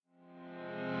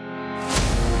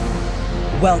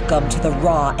Welcome to the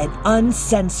raw and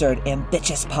uncensored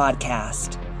Ambitious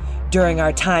Podcast. During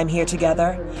our time here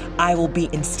together, I will be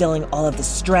instilling all of the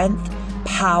strength,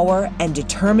 power, and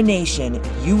determination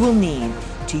you will need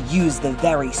to use the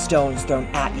very stones thrown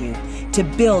at you to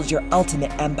build your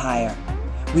ultimate empire.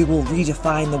 We will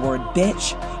redefine the word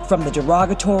bitch from the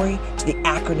derogatory to the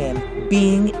acronym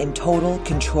being in total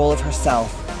control of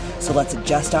herself. So let's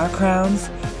adjust our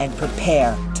crowns and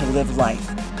prepare to live life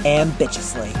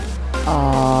ambitiously.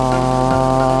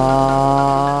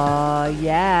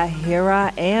 Yeah, here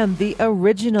I am, the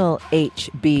original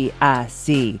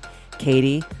HBIC,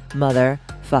 Katie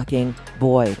motherfucking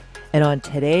Boyd. And on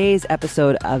today's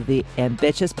episode of the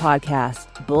Ambitious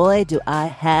Podcast, boy, do I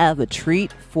have a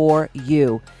treat for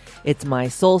you. It's my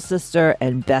soul sister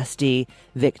and bestie,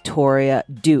 Victoria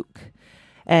Duke.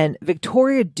 And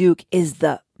Victoria Duke is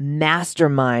the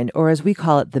mastermind, or as we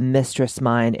call it, the mistress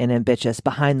mind in Ambitious,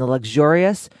 behind the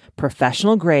luxurious,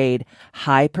 professional grade,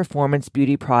 high performance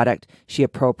beauty product she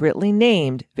appropriately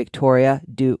named Victoria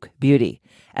Duke Beauty.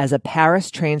 As a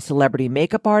Paris-trained celebrity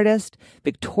makeup artist,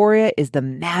 Victoria is the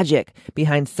magic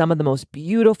behind some of the most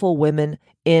beautiful women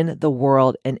in the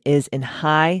world and is in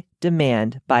high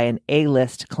demand by an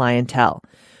A-list clientele.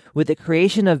 With the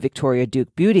creation of Victoria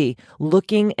Duke Beauty,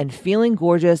 looking and feeling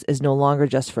gorgeous is no longer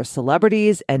just for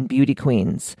celebrities and beauty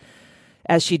queens.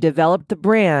 As she developed the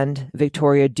brand,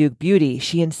 Victoria Duke Beauty,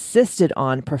 she insisted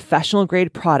on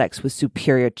professional-grade products with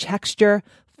superior texture,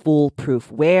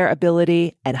 foolproof wear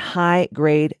ability, and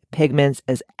high-grade pigments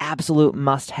as absolute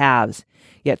must-haves.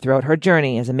 Yet throughout her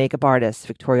journey as a makeup artist,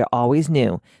 Victoria always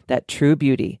knew that true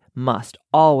beauty must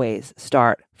always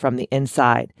start from the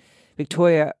inside.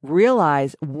 Victoria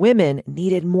realized women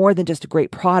needed more than just great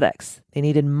products. They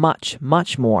needed much,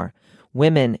 much more.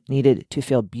 Women needed to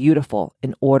feel beautiful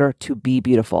in order to be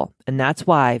beautiful. And that's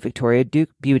why Victoria Duke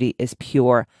Beauty is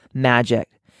pure magic.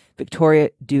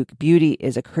 Victoria Duke Beauty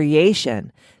is a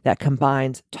creation that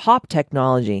combines top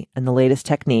technology and the latest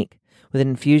technique with an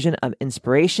infusion of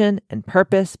inspiration and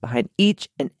purpose behind each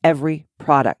and every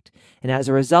product. And as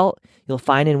a result, you'll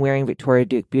find in wearing Victoria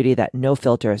Duke Beauty that no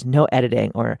filters, no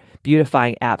editing, or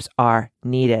beautifying apps are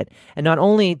needed. And not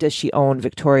only does she own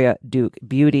Victoria Duke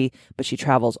Beauty, but she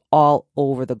travels all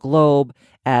over the globe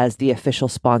as the official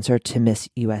sponsor to Miss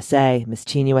USA, Miss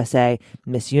Teen USA,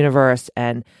 Miss Universe,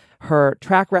 and her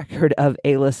track record of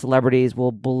A-list celebrities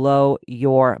will blow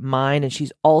your mind. And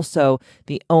she's also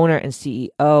the owner and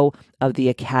CEO of the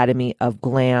Academy of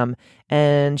Glam.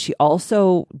 And she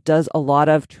also does a lot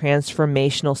of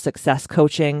transformational success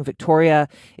coaching. Victoria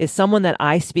is someone that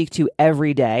I speak to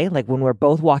every day. Like when we're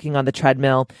both walking on the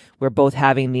treadmill, we're both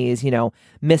having these,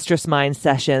 mistress mind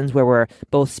sessions where we're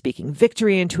both speaking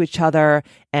victory into each other.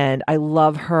 And I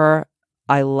love her.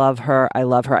 I love her. I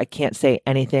love her. I can't say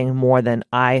anything more than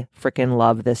I freaking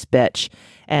love this bitch.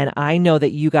 And I know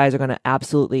that you guys are going to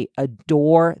absolutely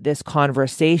adore this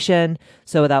conversation.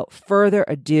 So without further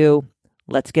ado,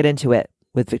 let's get into it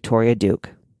with Victoria Duke.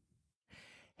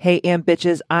 Hey,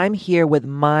 Ambitches, I'm here with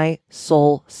my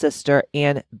soul sister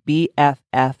and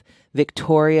BFF,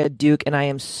 Victoria Duke, and I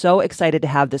am so excited to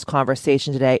have this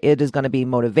conversation today. It is going to be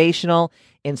motivational,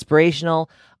 inspirational,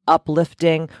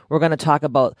 uplifting. We're going to talk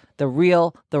about the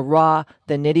real, the raw,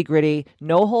 the nitty gritty,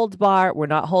 no holds bar. We're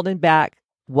not holding back.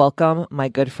 Welcome, my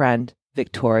good friend,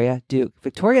 Victoria Duke.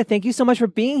 Victoria, thank you so much for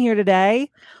being here today.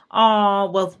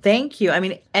 Oh, well, thank you. I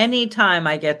mean, anytime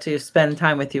I get to spend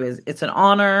time with you, it's an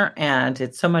honor and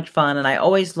it's so much fun. And I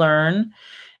always learn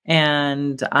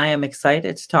and I am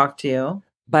excited to talk to you.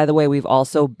 By the way, we've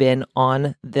also been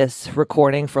on this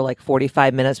recording for like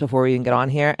 45 minutes before we even get on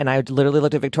here. And I literally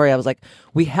looked at Victoria. I was like,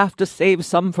 we have to save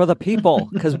some for the people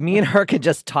because me and her could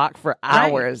just talk for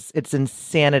hours. Right. It's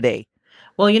insanity.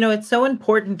 Well, it's so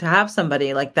important to have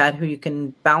somebody like that who you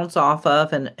can bounce off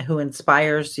of and who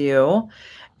inspires you.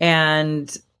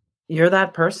 And you're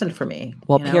that person for me.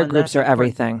 Well, peer groups are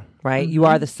everything, right? Mm-hmm. You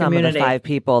are the sum Community. of the 5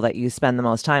 people that you spend the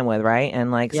most time with, right?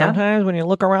 And sometimes when you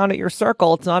look around at your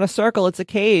circle, it's not a circle, it's a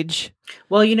cage.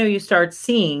 Well, you start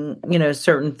seeing,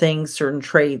 certain things, certain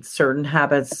traits, certain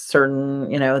habits, certain,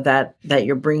 that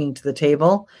you're bringing to the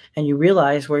table and you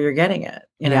realize where you're getting it,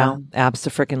 you know?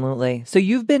 Abso-freaking-lutely. So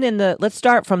you've been in let's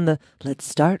start from the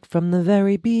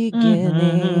very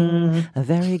beginning, a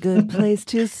very good place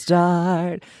to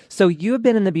start. So you've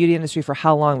been in the beauty industry for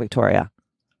how long, Victoria?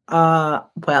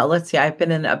 Well, let's see. I've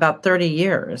been in about 30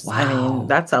 years. Wow. I mean,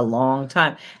 that's a long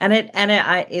time. And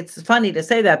it's funny to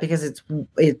say that because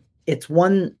it's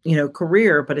one,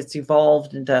 career, but it's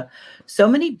evolved into so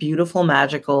many beautiful,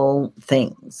 magical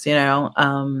things,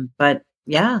 But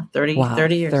yeah, 30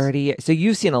 years. 30 years. So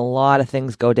you've seen a lot of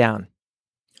things go down.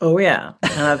 Oh yeah,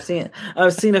 and I've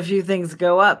seen a few things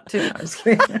go up too. I'm just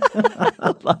kidding.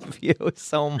 I love you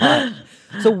so much.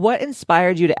 So what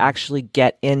inspired you to actually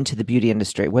get into the beauty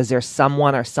industry? Was there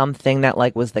someone or something that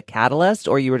like was the catalyst,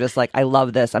 or you were just like, I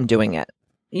love this, I'm doing it?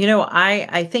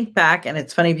 I think back, and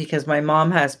it's funny because my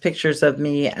mom has pictures of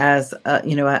me as a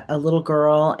little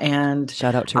girl, and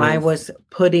Shout out to Ruth.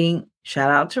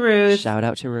 Shout out to Ruth. Shout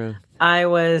out to Ruth. I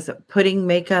was putting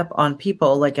makeup on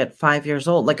people like at 5 years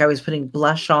old. Like I was putting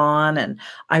blush on, and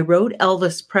I wrote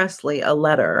Elvis Presley a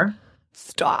letter.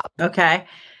 Stop. Okay.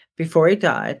 Before he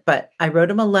died, but I wrote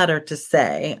him a letter to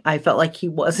say I felt like he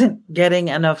wasn't getting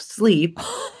enough sleep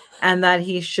and that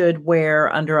he should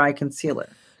wear under eye concealer.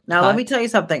 Now, let me tell you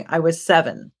something. I was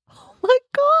 7. Oh my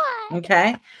God.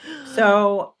 Okay.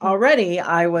 So already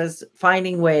I was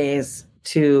finding ways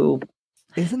to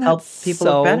help people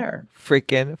look better.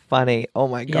 Freaking funny. Oh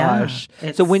my gosh.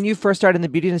 Yeah, so when you first started in the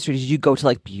beauty industry, did you go to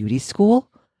like beauty school?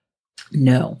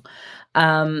 No.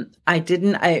 I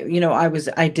didn't.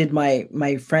 I did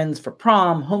my friends for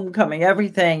prom, homecoming,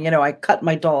 everything. I cut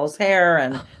my doll's hair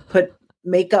and put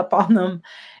makeup on them.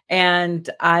 And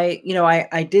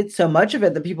I did so much of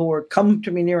it that people would come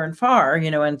to me near and far,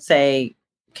 and say,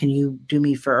 can you do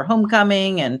me for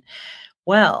homecoming? And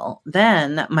well,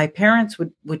 then my parents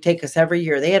would take us every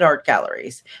year. They had art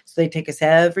galleries. So they take us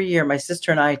every year, my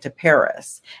sister and I, to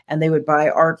Paris. And they would buy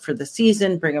art for the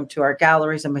season, bring them to our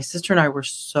galleries. And my sister and I were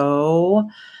so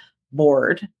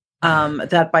bored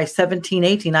that by 17,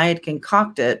 18, I had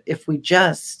concocted, if we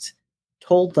just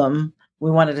told them we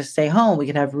wanted to stay home, we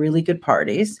could have really good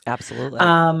parties. Absolutely.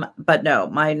 But no,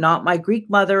 my Greek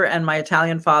mother and my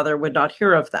Italian father would not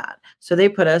hear of that. So they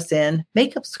put us in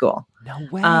makeup school. No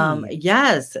way.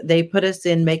 Yes, they put us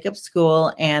in makeup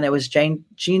school, and it was Jean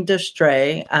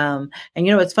Destray. And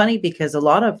it's funny because a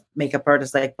lot of makeup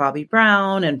artists like Bobbi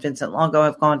Brown and Vincent Longo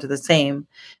have gone to the same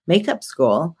makeup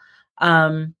school.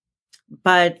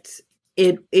 But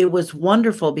it was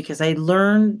wonderful because I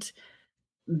learned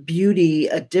beauty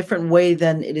a different way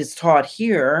than it is taught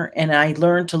here. And I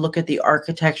learned to look at the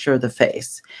architecture of the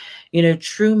face.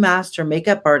 True master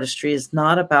makeup artistry is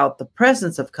not about the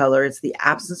presence of color. It's the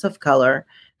absence of color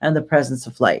and the presence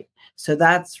of light. So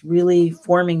that's really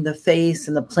forming the face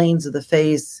and the planes of the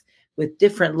face with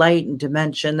different light and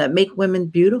dimension that make women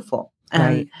beautiful.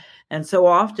 Right. And so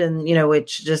often,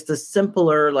 it's just a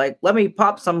simpler, like, let me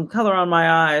pop some color on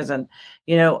my eyes. And,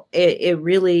 it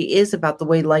really is about the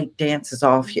way light dances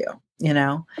off you,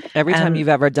 Every time you've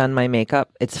ever done my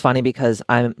makeup, it's funny because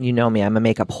I'm a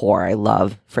makeup whore. I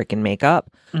love freaking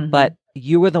makeup. Mm-hmm. But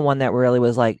you were the one that really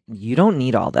was like, you don't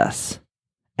need all this.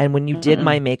 And when you did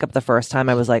my makeup the first time,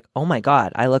 I was like, oh my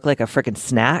God, I look like a freaking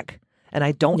snack. And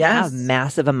I don't have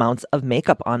massive amounts of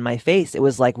makeup on my face. It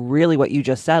was like really what you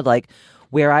just said, like,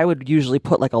 where I would usually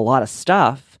put like a lot of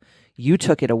stuff, you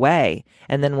took it away.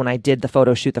 And then when I did the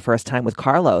photo shoot the first time with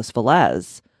Carlos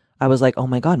Velez, I was like, oh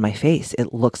my God, my face,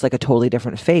 it looks like a totally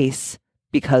different face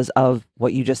because of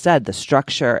what you just said, the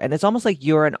structure. And it's almost like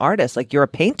you're an artist, like you're a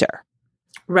painter.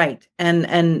 Right.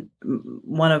 And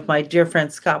one of my dear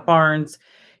friends, Scott Barnes,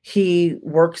 he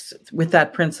works with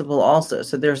that principle also.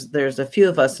 So there's a few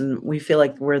of us and we feel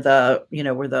like we're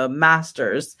the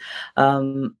masters.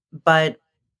 But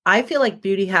I feel like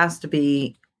beauty has to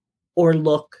be or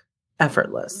look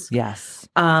effortless. Yes.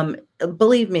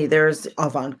 Believe me, there's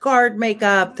avant-garde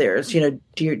makeup, there's,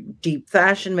 deep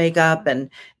fashion makeup, and,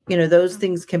 those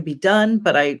things can be done,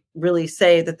 but I really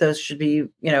say that those should be,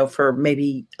 for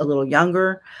maybe a little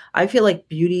younger. I feel like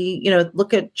beauty,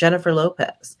 look at Jennifer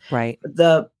Lopez. Right.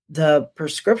 The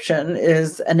prescription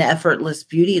is an effortless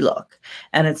beauty look,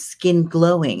 and it's skin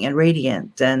glowing and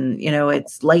radiant, and,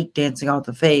 it's light dancing off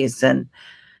the face. And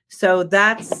so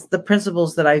that's the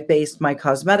principles that I've based my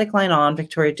cosmetic line on,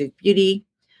 Victoria Duke Beauty.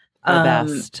 The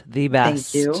best.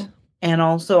 Thank you. And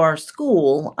also our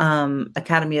school,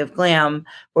 Academy of Glam,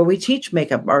 where we teach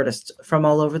makeup artists from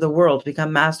all over the world to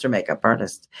become master makeup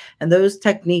artists. And those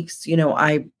techniques,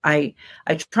 I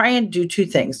try and do two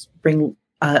things: bring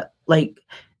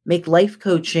make life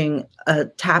coaching a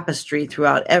tapestry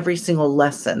throughout every single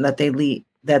lesson that they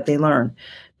learn,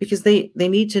 because they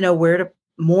need to know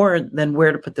more than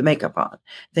where to put the makeup on.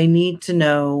 They need to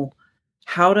know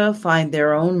how to find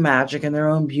their own magic and their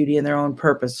own beauty and their own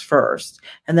purpose first,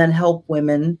 and then help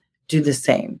women do the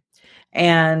same.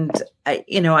 And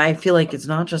I feel like it's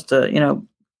not just a,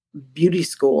 beauty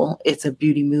school, it's a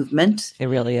beauty movement. It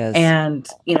really is. And,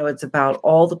 it's about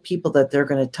all the people that they're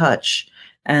going to touch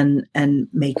and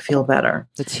make feel better.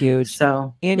 It's huge.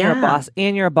 So, you're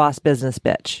a boss business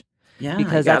bitch. Yeah,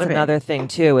 because that's another thing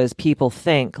too, is people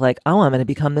think like, oh, I'm going to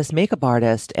become this makeup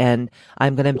artist and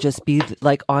I'm going to just be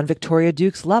like on Victoria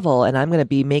Duke's level and I'm going to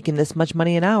be making this much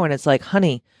money an hour. And it's like,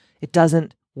 honey, it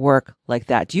doesn't work like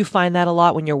that. Do you find that a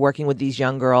lot when you're working with these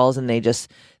young girls and they just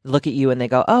look at you and they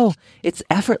go, oh, it's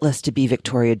effortless to be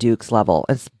Victoria Duke's level?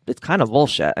 It's kind of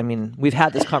bullshit. I mean, we've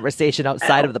had this conversation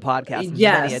outside of the podcast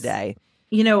many a day.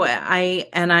 You know, I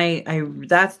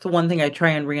that's the one thing I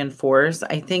try and reinforce.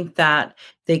 I think that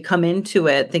they come into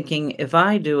it thinking, if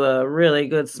I do a really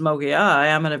good smoky eye,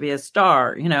 I'm going to be a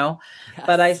star, you know. Yes.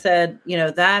 But I said, you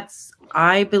know,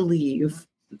 I believe,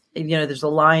 you know, there's a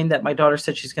line that my daughter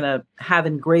said she's going to have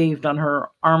engraved on her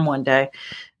arm one day,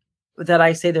 that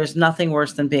I say there's nothing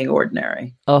worse than being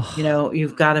ordinary. Oh. You know,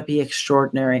 you've got to be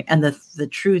extraordinary. And the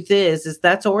truth is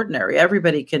that's ordinary.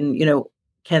 Everybody can, you know,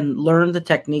 can learn the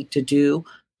technique to do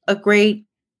a great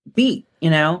beat, you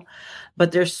know,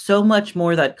 but there's so much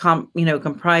more that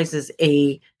comprises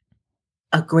a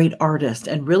great artist.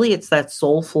 And really it's that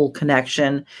soulful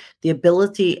connection, the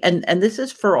ability, and this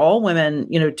is for all women,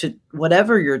 you know, to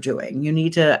whatever you're doing, you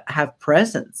need to have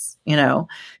presence, you know,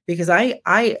 because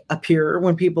I appear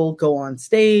when people go on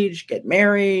stage, get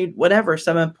married, whatever,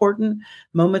 some important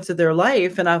moments of their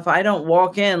life. And if I don't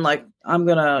walk in like, I'm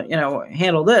going to, you know,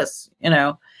 handle this, you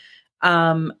know,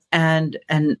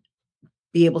 and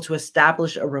be able to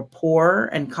establish a rapport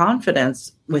and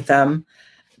confidence with them,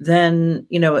 then,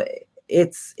 you know,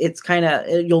 it's kind of,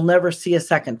 you'll never see a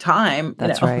second time.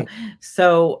 That's right.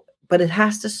 So, but it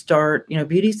has to start, you know,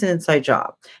 beauty's an inside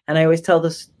job. And I always tell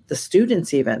the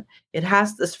students, even,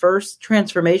 this first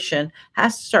transformation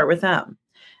has to start with them.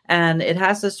 And it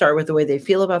has to start with the way they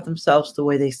feel about themselves, the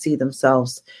way they see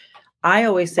themselves. I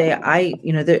always say, I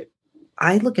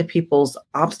look at people's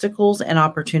obstacles and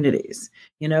opportunities.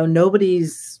 You know,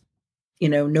 nobody's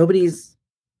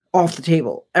off the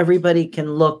table. Everybody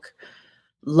can look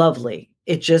lovely.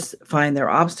 It just find their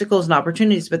obstacles and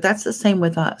opportunities, but that's the same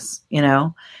with us, you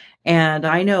know? And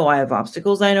I know I have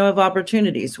obstacles. I know I have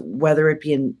opportunities, whether it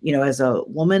be in, you know, as a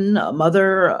woman, a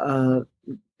mother,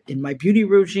 in my beauty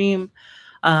regime.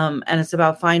 And it's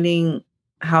about finding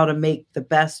how to make the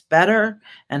best better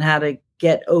and how to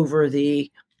get over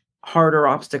the harder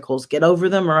obstacles, get over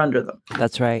them or under them.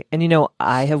 That's right. And, you know,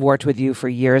 I have worked with you for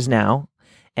years now.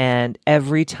 And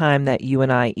every time that you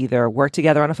and I either work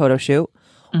together on a photo shoot,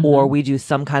 mm-hmm. or we do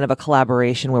some kind of a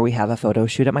collaboration where we have a photo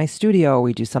shoot at my studio, or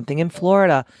we do something in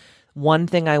Florida, one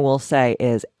thing I will say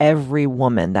is every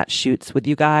woman that shoots with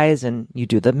you guys and you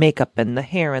do the makeup and the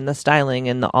hair and the styling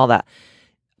and all that,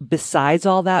 besides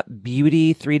all that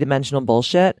beauty, three-dimensional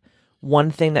bullshit,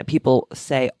 one thing that people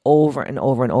say over and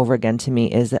over and over again to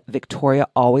me is that Victoria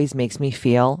always makes me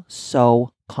feel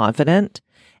so confident.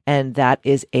 And that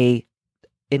is a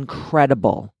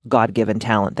incredible God-given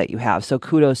talent that you have. So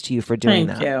kudos to you for doing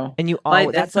that. Thank you. And you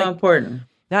always, that's so important.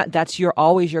 That's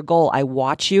always your goal. I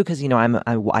watch you because, you know,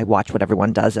 I watch what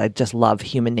everyone does. I just love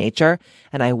human nature,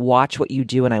 and I watch what you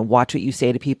do and I watch what you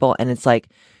say to people. And it's like,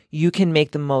 you can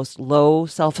make the most low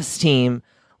self-esteem,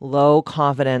 low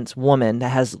confidence woman that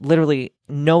has literally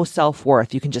no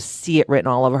self-worth. You can just see it written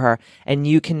all over her, and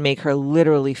you can make her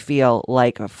literally feel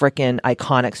like a freaking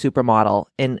iconic supermodel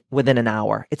within an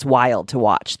hour. It's wild to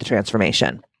watch the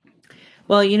transformation.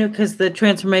 Well, you know, because the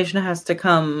transformation has to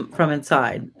come from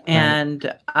inside. Right.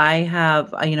 And I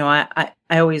have, you know, I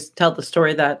always tell the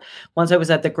story that once I was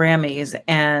at the Grammys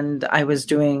and I was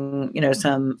doing, you know,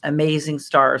 some amazing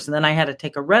stars. And then I had to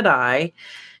take a red eye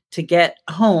to get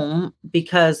home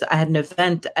because I had an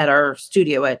event at our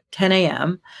studio at 10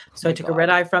 a.m. So I took a red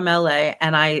eye from LA,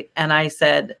 and I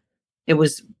said it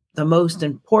was the most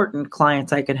important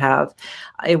clients I could have.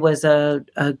 It was a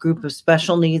group of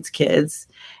special needs kids,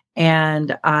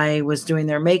 and I was doing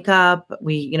their makeup.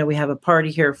 We have a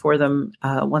party here for them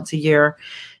once a year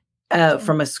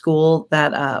from a school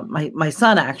that my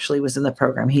son actually was in the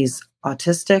program. He's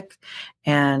autistic,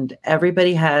 and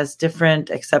everybody has different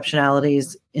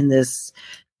exceptionalities in this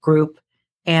group.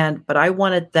 But I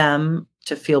wanted them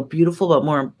to feel beautiful, but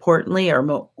more importantly,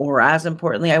 or as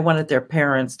importantly, I wanted their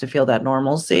parents to feel that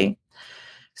normalcy.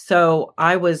 So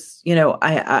I was, you know,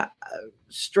 I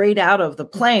straight out of the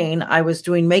plane, I was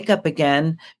doing makeup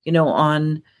again, you know,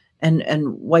 on and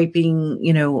wiping,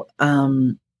 you know,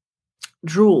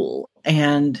 drool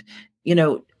and, you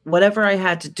know, whatever I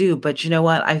had to do. But you know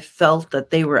what? I felt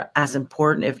that they were as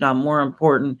important, if not more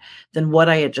important, than what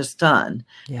I had just done.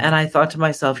 Yeah. And I thought to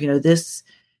myself, you know, this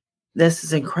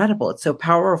is incredible. It's so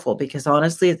powerful because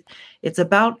honestly, it's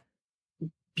about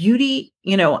beauty,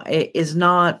 you know, it is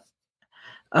not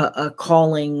a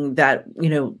calling that, you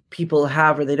know, people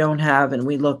have or they don't have, and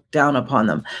we look down upon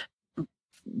them.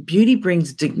 beauty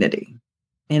brings dignity,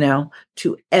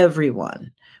 to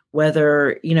everyone,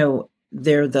 whether,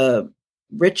 they're the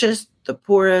richest, the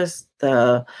poorest,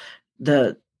 the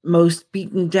most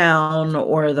beaten down,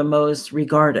 or the most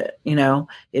regarded.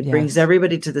 It brings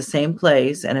everybody to the same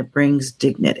place, and it brings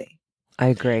dignity. I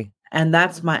agree. And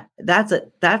that's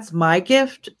my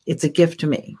gift. It's a gift to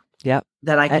me. Yep.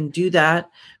 That I can do that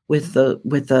with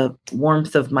the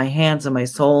warmth of my hands and my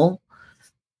soul.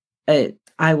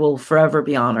 I will forever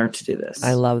be honored to do this.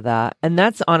 I love that. And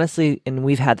that's honestly, and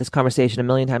we've had this conversation a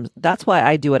million times, that's why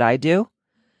I do what I do.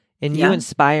 And you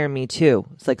inspire me too.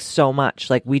 It's like so much.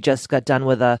 Like we just got done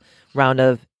with a round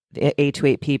of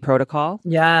A28P protocol.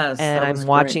 Yes. And I'm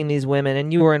watching these women,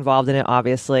 and you were involved in it,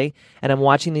 obviously. And I'm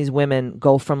watching these women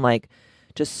go from like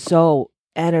just so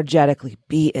energetically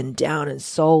beaten down and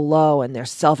so low, and their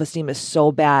self-esteem is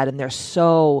so bad, and they're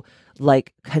so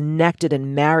like connected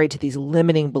and married to these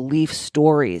limiting belief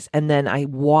stories. And then I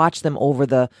watch them over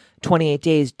the 28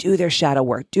 days do their shadow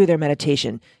work, do their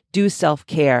meditation, do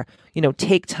self-care,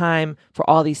 take time for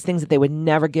all these things that they would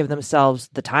never give themselves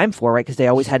the time for, right? Because they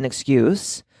always had an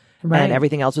excuse. Right. And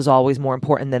everything else was always more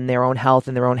important than their own health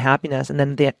and their own happiness. And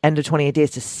then at the end of 28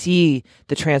 days to see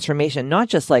the transformation, not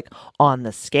just like on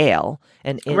the scale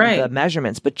and in the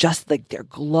measurements, but just like they're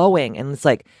glowing. And it's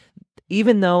like,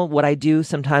 even though what I do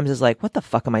sometimes is like, what the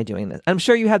fuck am I doing this? I'm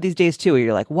sure you have these days too, where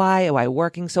you're like, why am I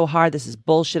working so hard? This is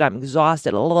bullshit. I'm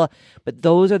exhausted. Blah, blah, blah. But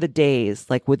those are the days,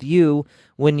 like with you,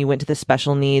 when you went to the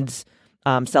special needs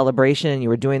celebration and you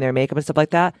were doing their makeup and stuff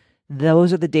like that.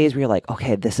 Those are the days where you're like,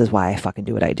 okay, this is why I fucking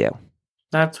do what I do.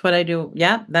 That's what I do.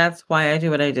 Yeah, that's why I do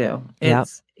what I do.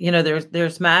 It's,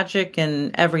 there's magic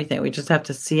in everything. We just have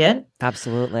to see it.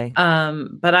 Absolutely.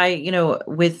 But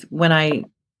when I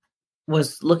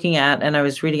was looking at, and I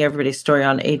was reading everybody's story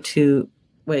on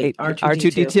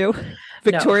R2D2.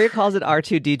 Victoria calls it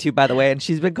R2D2, by the way, and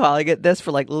she's been calling it this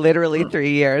for like literally 3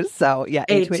 years. So yeah,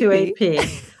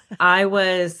 A28P. I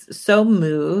was so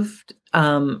moved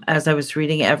as I was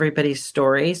reading everybody's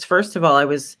stories. First of all, I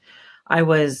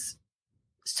was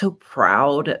so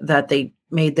proud that they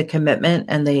made the commitment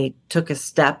and they took a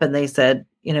step and they said,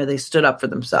 they stood up for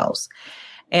themselves.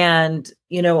 And,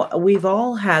 we've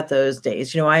all had those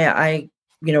days. I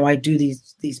do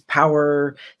these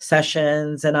power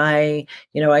sessions, and I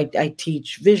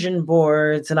teach vision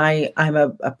boards, and I'm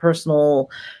a personal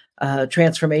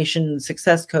transformation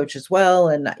success coach as well.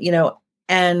 And,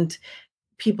 and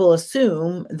people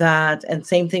assume that, and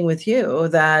same thing with you,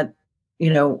 that,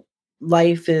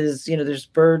 life is, there's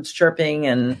birds chirping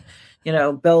and,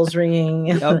 bells ringing,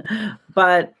 yep.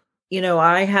 But,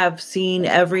 I have seen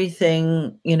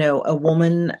everything, a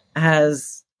woman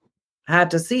has had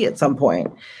to see at some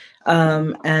point.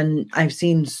 And I've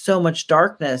seen so much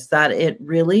darkness that it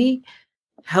really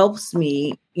helps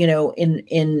me,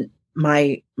 in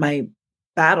my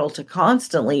battle to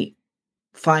constantly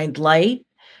find light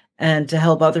and to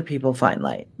help other people find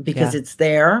light, because it's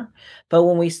there. But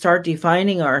when we start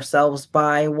defining ourselves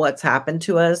by what's happened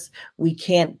to us, we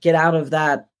can't get out of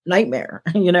that nightmare.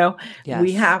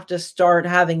 We have to start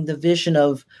having the vision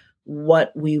of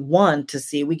what we want to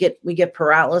see. We get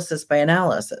paralysis by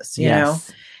analysis, you know,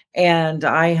 and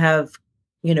I have,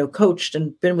 coached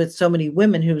and been with so many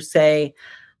women who say,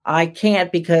 I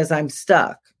can't because I'm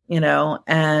stuck,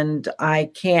 and I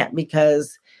can't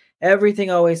because everything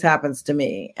always happens to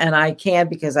me. And I can't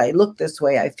because I look this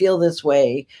way. I feel this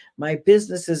way. My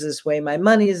business is this way. My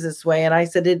money is this way. And I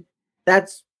said,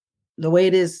 that's the way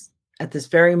it is at this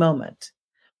very moment.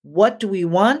 What do we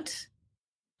want?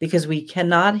 Because we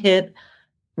cannot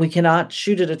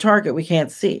shoot at a target we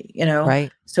can't see,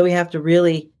 Right. So we have to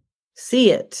really see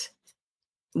it.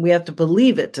 We have to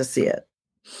believe it to see it,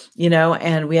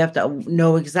 and we have to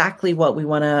know exactly what we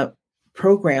want to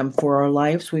program for our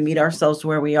lives. We meet ourselves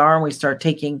where we are and we start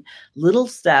taking little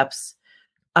steps.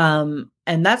 And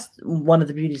that's one of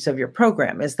the beauties of your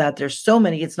program, is that there's so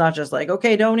many. It's not just like,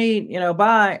 okay, don't eat,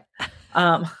 bye.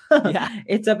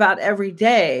 It's about every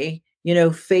day,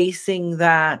 facing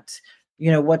that,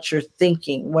 what you're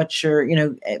thinking, what you're,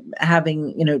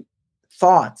 having,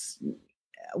 thoughts.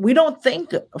 We don't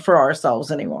think for ourselves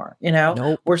anymore.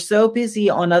 Nope. We're so busy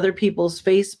on other people's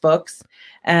Facebooks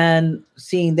and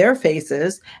seeing their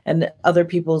faces and other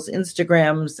people's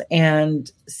Instagrams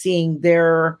and seeing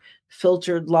their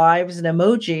filtered lives and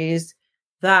emojis,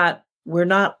 that we're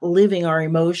not living our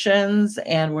emotions,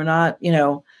 and we're not,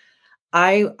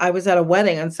 I was at a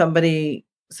wedding and somebody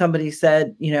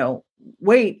said,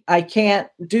 wait, I can't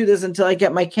do this until I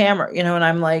get my camera, and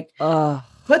I'm like,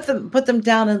 put them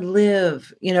down and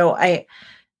live.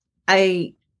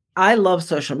 I I love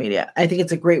social media. I think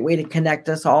it's a great way to connect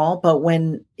us all. But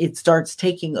when it starts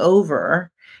taking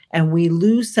over and we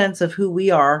lose sense of who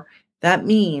we are, that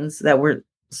means that we're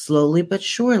slowly but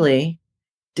surely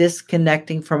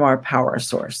disconnecting from our power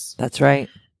source. That's right.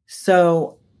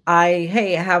 So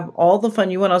have all the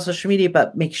fun you want on social media,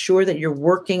 but make sure that you're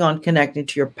working on connecting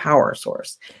to your power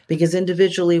source, because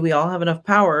individually we all have enough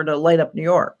power to light up New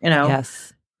York,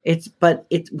 Yes.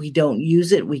 We don't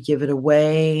use it. We give it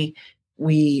away.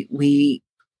 We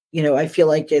I feel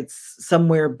like it's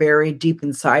somewhere buried deep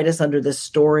inside us under this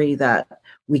story that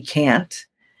we can't.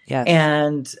 Yes.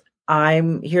 And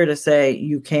I'm here to say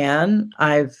you can.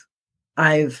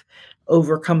 I've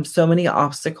overcome so many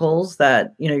obstacles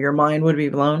that, your mind would be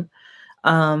blown.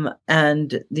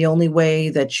 And the only way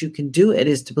that you can do it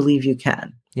is to believe you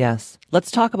can. Yes.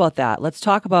 Let's talk about that. Let's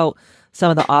talk about some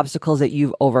of the obstacles that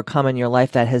you've overcome in your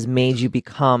life that has made you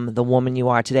become the woman you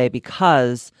are today,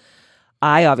 because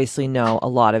I obviously know a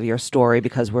lot of your story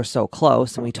because we're so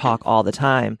close and we talk all the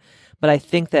time. But I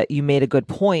think that you made a good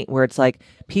point where it's like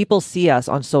people see us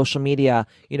on social media,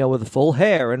 with full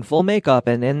hair and full makeup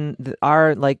and in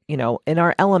our in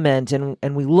our element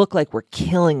and we look like we're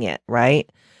killing it, right?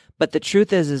 But the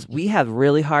truth is we have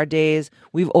really hard days.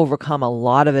 We've overcome a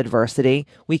lot of adversity.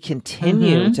 We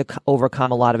continue to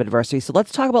overcome a lot of adversity. So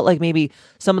let's talk about maybe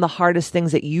some of the hardest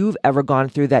things that you've ever gone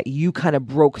through that you kind of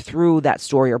broke through that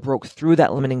story or broke through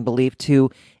that limiting belief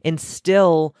to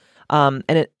instill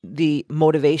the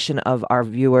motivation of our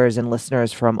viewers and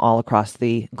listeners from all across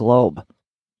the globe.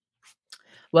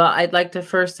 Well, I'd like to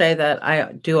first say that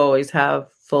I do always have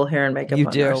full hair and makeup. You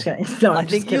on. do. No, I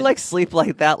think you sleep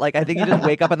like that. I think you just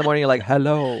wake up in the morning, you're like,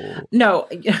 hello. No.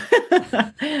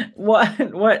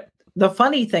 What the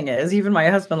funny thing is, even my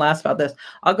husband laughs about this.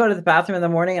 I'll go to the bathroom in the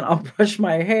morning and I'll brush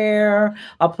my hair.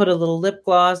 I'll put a little lip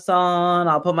gloss on.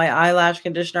 I'll put my eyelash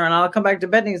conditioner and I'll come back to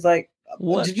bed and he's like,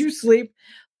 what? Did you sleep?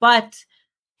 But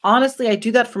honestly, I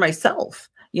do that for myself.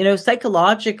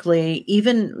 Psychologically,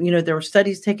 even, there were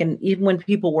studies taken, even when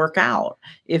people work out,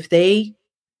 if they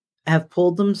have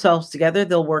pulled themselves together,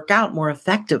 they'll work out more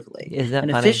effectively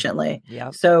and efficiently.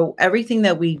 Yep. So everything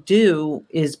that we do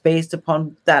is based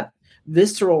upon that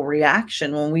visceral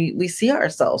reaction when we see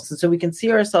ourselves. And so we can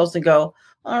see ourselves and go,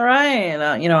 all right,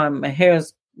 my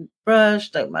hair's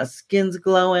brushed, my skin's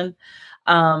glowing.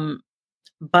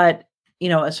 But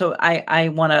so I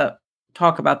want to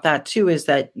talk about that too, is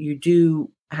that you do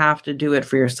have to do it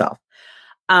for yourself.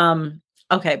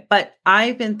 Okay. But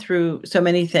I've been through so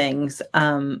many things.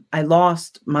 I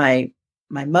lost my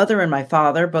mother and my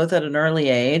father, both at an early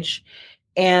age.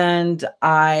 And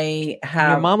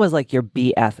your mom was like your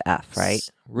BFF, right?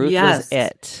 Ruth was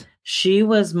it. She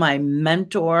was my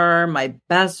mentor, my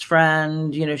best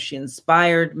friend. She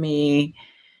inspired me.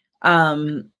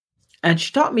 And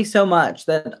she taught me so much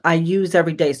that I use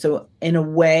every day. So in a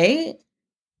way,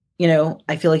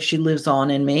 I feel like she lives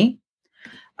on in me.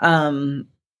 And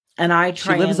I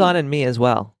try. She lives on in me as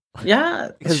well. Yeah.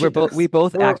 Because we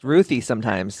both act Ruthie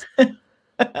sometimes.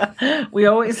 We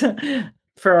always,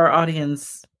 for our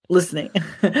audience listening,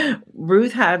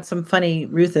 Ruth had some funny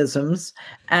Ruthisms.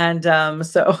 And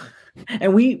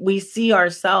and we see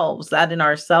ourselves, that in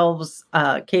ourselves,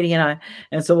 Katie and I.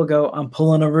 And so we'll go, I'm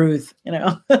pulling a Ruth,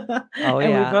 Oh,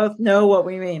 and we both know what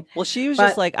we mean. Well, she was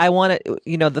just like, I want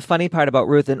to, the funny part about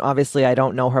Ruth, and obviously I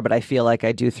don't know her, but I feel like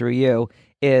I do through you,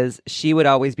 is she would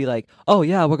always be like, oh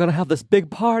yeah, we're going to have this big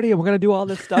party and we're going to do all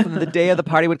this stuff. And then the day of the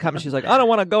party would come and she's like, I don't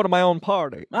want to go to my own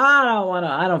party.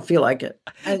 I don't feel like it.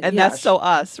 And that's so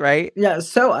us, right? Yeah.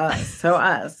 So us.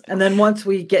 And then once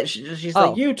we get, she's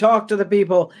like, you talk to the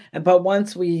people. But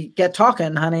once we get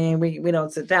talking, honey, we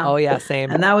don't sit down. Oh yeah. Same.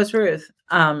 And that was Ruth.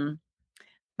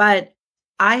 But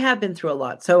I have been through a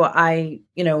lot. So I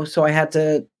had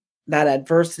to, that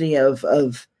adversity of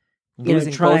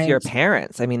losing both your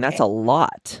parents. I mean, that's a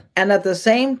lot. And at the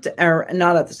same, or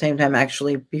not at the same time,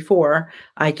 actually, before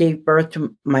I gave birth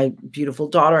to my beautiful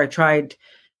daughter, I tried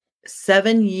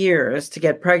 7 years to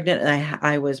get pregnant. And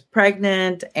I was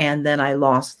pregnant and then I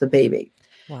lost the baby.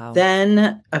 Wow.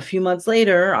 Then a few months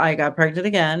later, I got pregnant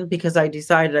again because I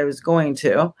decided I was going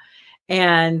to.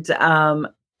 And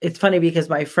it's funny because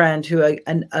my friend, who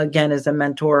again is a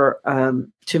mentor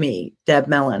to me, Deb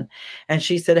Mellon, and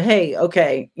she said, hey,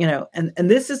 okay, and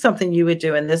this is something you would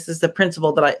do. And this is the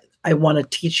principle that I want to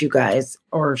teach you guys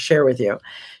or share with you.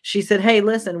 She said, hey,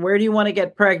 listen, where do you want to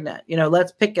get pregnant?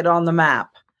 Let's pick it on the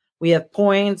map. We have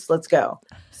points. Let's go.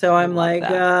 So I'm like,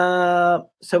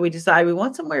 so we decide we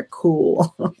want somewhere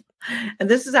cool. And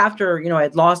this is after,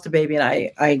 I'd lost a baby and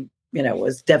I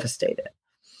was devastated.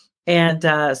 And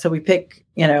so we pick,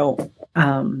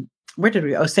 where did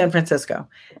we? Oh, San Francisco.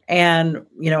 And,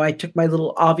 I took my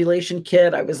little ovulation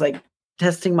kit. I was like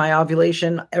testing my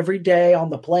ovulation every day on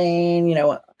the plane,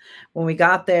 when we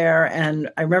got there. And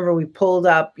I remember we pulled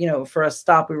up, for a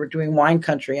stop, we were doing wine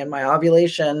country and my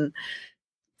ovulation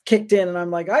kicked in and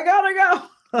I'm like, I gotta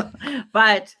go.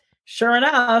 But sure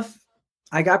enough,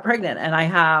 I got pregnant and I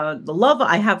have the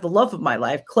love of my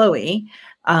life, Chloe,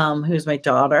 who's my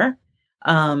daughter.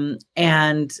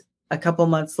 And a couple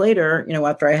months later,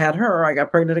 after I had her, I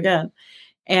got pregnant again.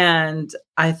 And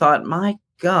I thought, my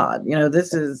God,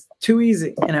 this is too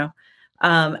easy, and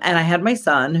I had my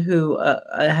son who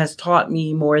has taught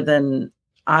me more than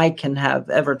I can have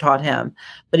ever taught him.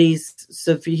 But he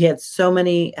had so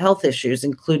many health issues,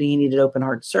 including he needed open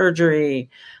heart surgery.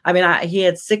 I mean, he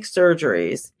had 6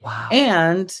 surgeries. Wow.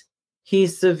 And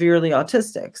he's severely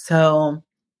autistic. So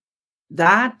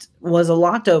that was a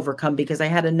lot to overcome because I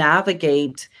had to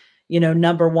navigate,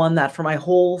 number one, that for my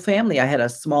whole family, I had a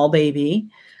small baby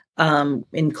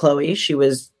in Chloe. She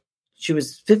was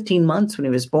 15 months when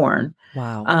he was born.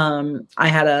 Wow. I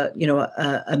had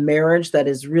a marriage that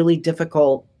is really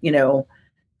difficult,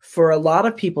 for a lot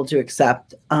of people to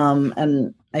accept.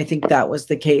 And I think that was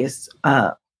the case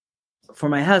for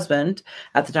my husband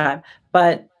at the time.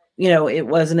 But, it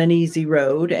wasn't an easy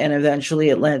road. And eventually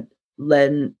it led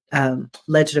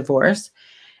to divorce.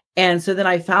 And so then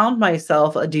I found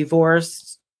myself a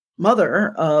divorced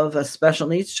mother of a special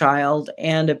needs child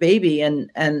and a baby. And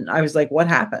I was like, what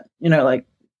happened?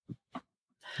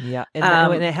 Yeah.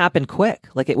 And it happened quick.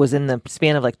 Like it was in the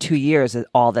span of like 2 years that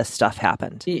all this stuff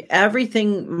happened.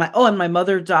 Everything. And my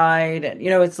mother died. And,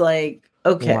 it's like,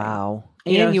 okay. Wow.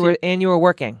 And you were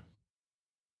working.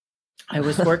 I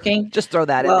was working. Just throw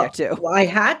that in there too. Well, I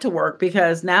had to work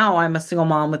because now I'm a single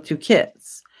mom with 2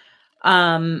 kids.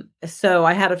 So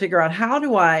I had to figure out, how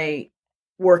do I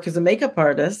work as a makeup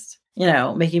artist,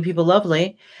 making people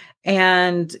lovely.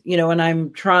 And, and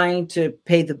I'm trying to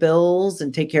pay the bills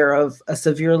and take care of a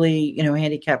severely,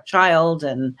 handicapped child.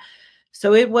 And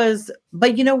so it was,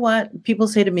 but you know what? People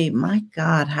say to me, my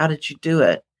God, how did you do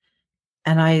it?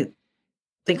 And I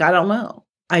think, I don't know.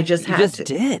 I just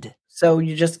did. So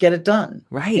you just get it done.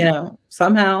 Right.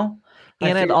 Somehow.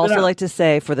 And I'd also like to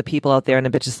say, for the people out there in the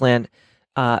bitches land,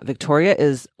 Victoria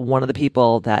is one of the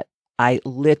people that I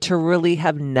literally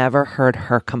have never heard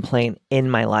her complain in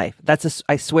my life.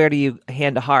 I swear to you,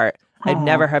 hand to heart, I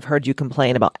never have heard you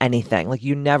complain about anything. Like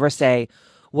you never say,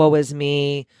 woe is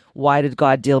me. Why did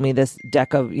God deal me this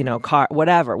deck of, car,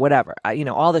 whatever,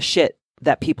 all the shit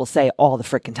that people say all the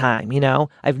freaking time,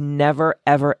 I've never,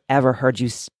 ever, ever heard you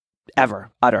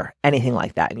ever utter anything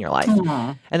like that in your life.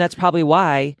 And that's probably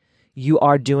why you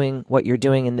are doing what you're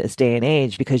doing in this day and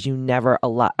age, because you never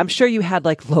I'm sure you had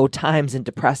like low times and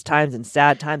depressed times and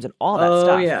sad times and all that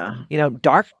stuff. Oh yeah.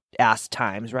 Dark ass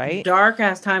times, right? Dark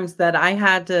ass times that I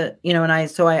had to, and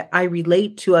I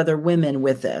relate to other women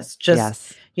with this.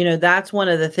 Just, yes. That's one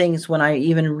of the things when I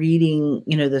even reading,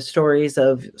 the stories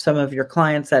of some of your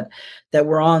clients that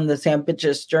were on this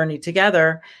ambitious journey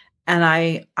together. And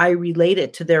I relate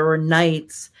it to, there were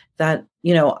nights that,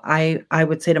 I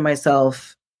would say to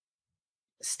myself,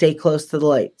 stay close to the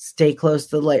light, stay close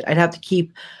to the light. I'd have to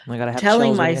keep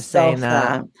telling myself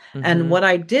that. Mm-hmm. And what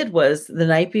I did was the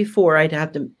night before, I'd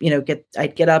have to,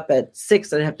 I'd get up at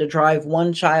 6. I'd have to drive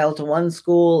one child to one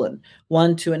school and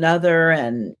one to another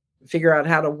and figure out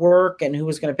how to work and who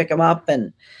was going to pick them up.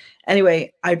 And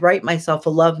anyway, I'd write myself a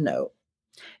love note.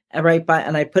 And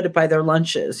I put it by their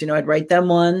lunches. I'd write them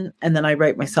one and then I'd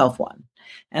write myself one.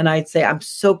 And I'd say, I'm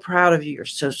so proud of you. You're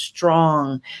so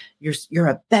strong. You're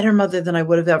a better mother than I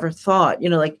would have ever thought.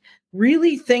 Like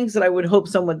really things that I would hope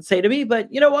someone would say to me.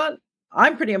 But you know what?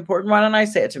 I'm pretty important. Why don't I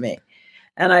say it to me?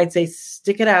 And I'd say,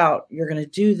 stick it out. You're going to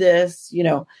do this,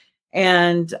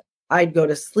 and I'd go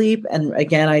to sleep. And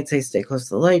again, I'd say, stay close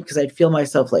to the light, because I'd feel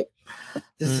myself like,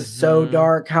 this is so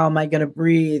dark. How am I going to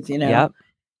breathe? Yep.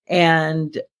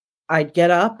 And I'd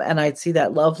get up and I'd see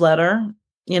that love letter,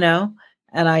 and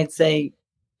I'd say,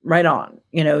 right on,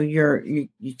 you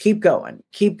keep going.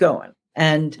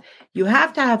 And you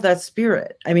have to have that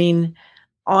spirit. I mean,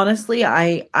 honestly,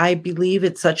 I believe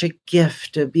it's such a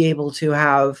gift to be able to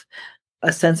have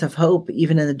a sense of hope,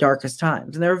 even in the darkest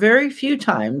times. And there are very few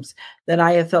times that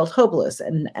I have felt hopeless.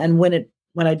 And when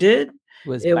I did,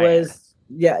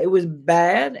 it was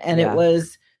bad. And it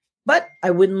was, but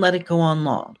I wouldn't let it go on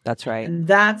long. That's right. And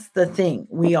that's the thing.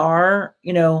 We are,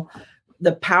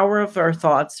 the power of our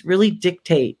thoughts really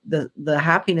dictate the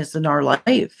happiness in our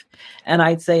life. And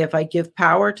I'd say, if I give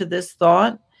power to this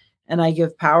thought and I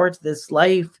give power to this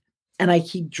life and I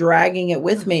keep dragging it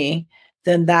with me,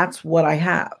 then that's what I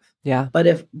have. Yeah.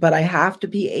 But I have to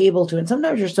be able to, and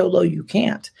sometimes you're so low you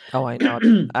can't. Oh, I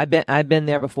know. I've been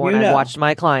there before, and I've watched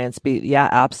my clients be. Yeah,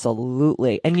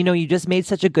 absolutely. And you just made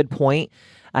such a good point.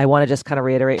 I want to just kind of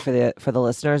reiterate for the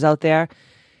listeners out there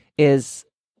is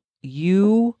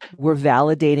you were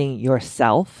validating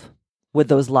yourself with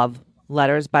those love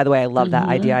letters. By the way, I love that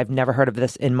idea. I've never heard of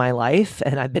this in my life,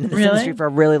 and I've been in this industry for a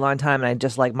really long time, and I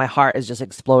just my heart is just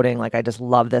exploding. Like, I just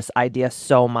love this idea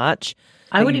so much.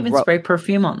 I would even spray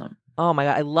perfume on them. Oh my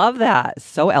God, I love that.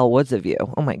 So Elle Woods of you.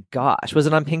 Oh my gosh. Was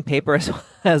it on pink paper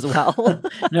as well?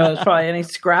 No, it's probably any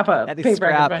scrap of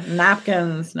paper,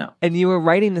 napkins. No. And you were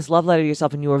writing this love letter to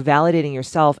yourself, and you were validating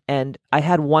yourself. And I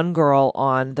had one girl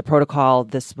on the protocol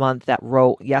this month that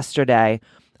wrote yesterday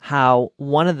how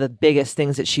one of the biggest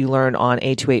things that she learned on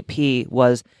A28P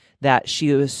was that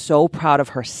she was so proud of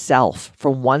herself for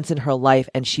once in her life,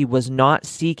 and she was not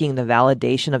seeking the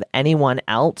validation of anyone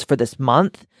else for this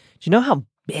month. Do you know how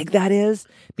big that is?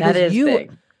 Because that is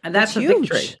big. And that's a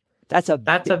victory. That's a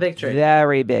victory.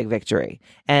 Very big victory.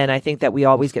 And I think that we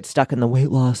always get stuck in the weight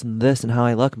loss and this and how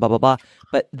I look, blah, blah, blah.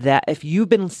 But that if you've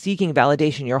been seeking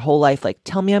validation your whole life, like,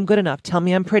 tell me I'm good enough, tell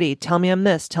me I'm pretty, tell me I'm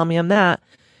this, tell me I'm that,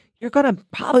 you're going to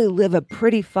probably live a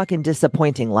pretty fucking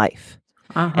disappointing life.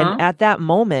 And at that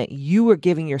moment, you were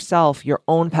giving yourself your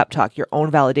own pep talk, your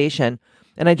own validation.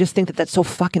 And I just think that that's so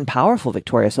fucking powerful,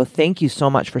 Victoria. So thank you so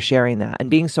much for sharing that and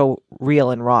being so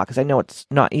real and raw, because I know it's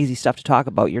not easy stuff to talk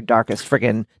about, your darkest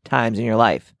friggin' times in your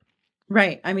life.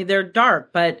 Right. I mean, they're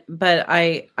dark, but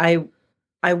I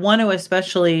want to,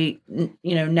 especially,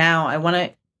 now I want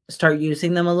to start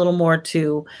using them a little more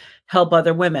to help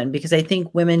other women, because I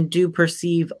think women do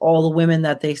perceive all the women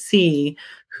that they see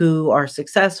who are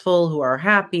successful, who are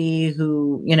happy,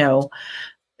 who,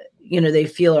 they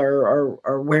feel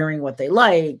are wearing what they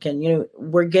like. And,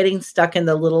 we're getting stuck in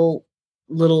the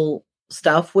little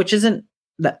stuff, which isn't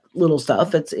that little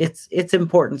stuff. It's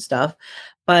important stuff,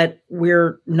 but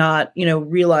we're not,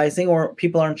 realizing, or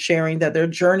people aren't sharing that their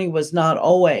journey was not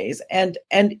always, and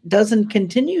doesn't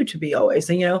continue to be always.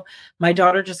 And, my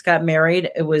daughter just got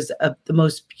married. It was the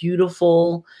most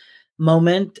beautiful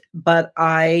moment, but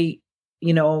I,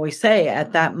 always say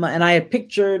at that and I had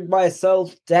pictured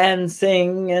myself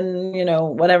dancing and,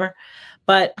 whatever.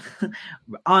 But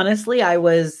honestly, I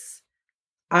was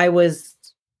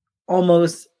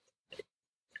almost,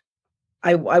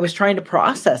 I was trying to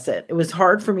process it. It was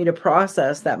hard for me to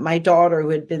process that my daughter, who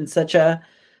had been such a,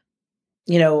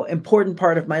 important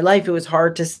part of my life, it was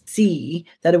hard to see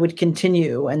that it would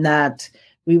continue, and that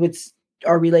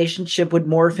our relationship would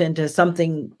morph into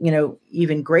something,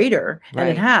 even greater. Right. And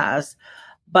it has.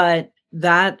 But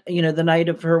that, the night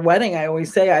of her wedding, I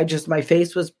always say, my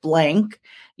face was blank,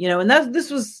 and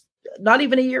this was not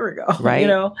even a year ago, right.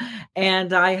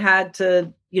 And I had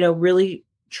to, really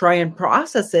try and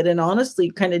process it, and honestly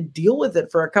kind of deal with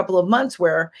it for a couple of months,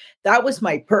 where that was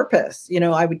my purpose.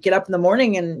 I would get up in the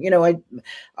morning and,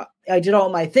 I did all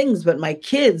my things, but my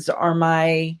kids are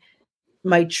my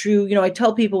true, I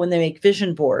tell people when they make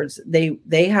vision boards,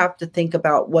 they have to think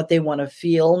about what they want to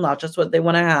feel, not just what they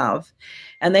want to have.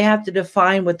 And they have to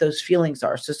define what those feelings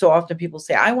are. So often people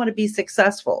say, I want to be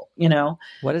successful,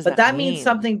 What does but that mean? Means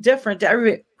something different to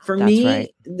everybody. For That's me,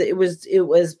 right. it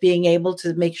was being able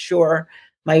to make sure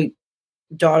my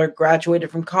daughter graduated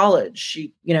from college.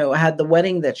 She, had the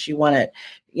wedding that she wanted.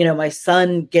 My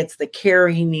son gets the care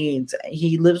he needs.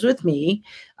 He lives with me,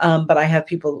 but I have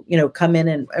people, come in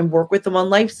and work with them on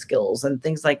life skills and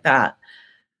things like that.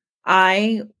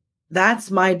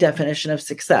 That's my definition of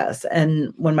success.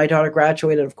 And when my daughter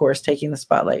graduated, of course, taking the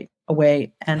spotlight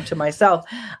away and to myself,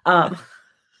 no,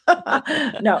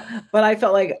 but I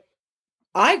felt like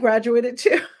I graduated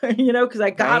too, because I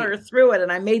got her through it,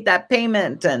 and I made that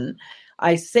payment, and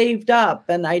I saved up,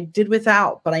 and I did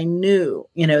without, but I knew,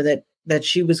 that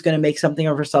she was going to make something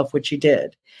of herself, which she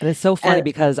did. And it's so funny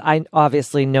because I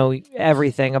obviously know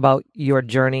everything about your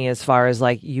journey as far as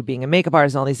like you being a makeup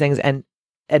artist and all these things, and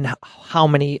how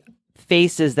many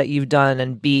faces that you've done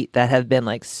and beat that have been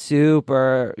like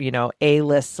super,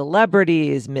 A-list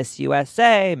celebrities, Miss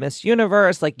USA, Miss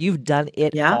Universe, like you've done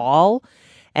it all.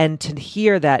 And to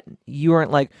hear that you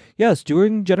weren't like, yes,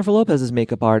 doing Jennifer Lopez's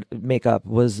makeup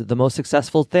was the most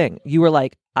successful thing. You were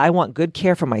like, I want good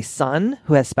care for my son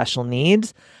who has special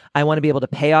needs. I want to be able to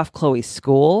pay off Chloe's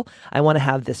school. I want to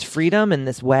have this freedom in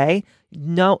this way.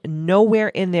 No, nowhere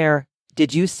in there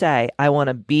did you say, I want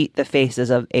to beat the faces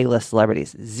of A-list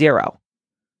celebrities. Zero.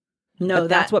 No, but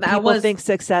that's what people think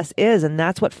success is. And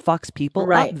that's what fucks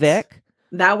people up, Vic.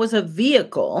 That was a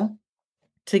vehicle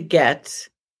to get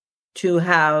to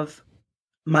have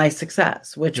my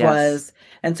success, which was,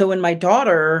 and so when my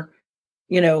daughter,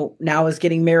 now is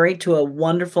getting married to a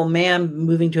wonderful man,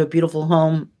 moving to a beautiful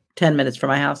home 10 minutes from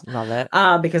my house. Love it.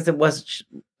 Because it was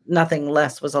nothing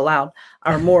less was allowed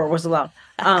or more was allowed.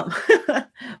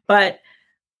 But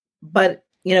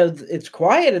it's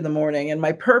quiet in the morning, and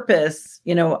my purpose,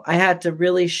 I had to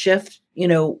really shift,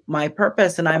 my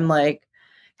purpose. And I'm like,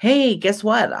 hey, guess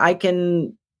what? I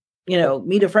can,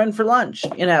 meet a friend for lunch,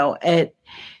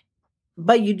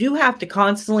 but you do have to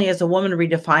constantly, as a woman,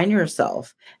 redefine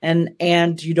yourself, and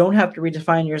you don't have to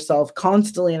redefine yourself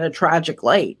constantly in a tragic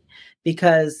light,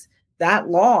 because that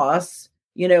loss,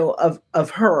 of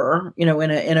her, in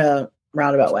a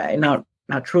roundabout way, not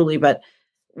truly, but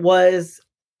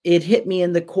it hit me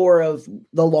in the core of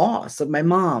the loss of my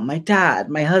mom, my dad,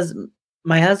 my husband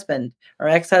or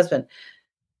ex-husband,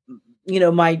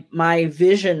 my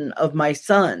vision of my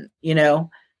son,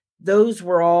 those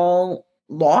were all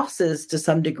losses to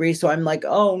some degree. So I'm like,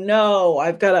 oh no,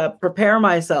 I've got to prepare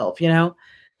myself,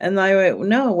 and I went,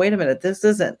 no, wait a minute, this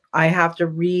isn't, I have to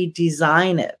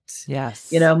redesign it.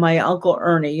 Yes. My uncle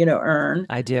Ernie, Ern,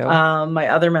 I do. My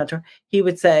other mentor, he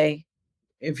would say,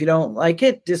 if you don't like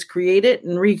it, just create it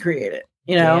and recreate it,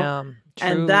 Damn,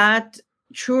 and that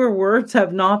truer words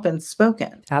have not been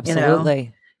spoken.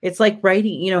 Absolutely. It's like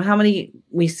writing, how many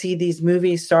we see these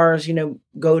movie stars,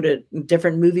 go to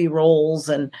different movie roles,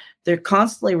 and they're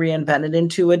constantly reinvented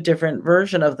into a different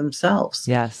version of themselves.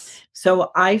 Yes.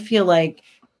 So I feel like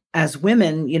as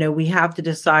women, we have to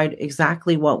decide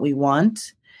exactly what we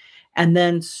want and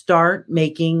then start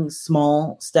making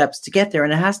small steps to get there.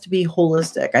 And it has to be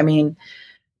holistic. I mean,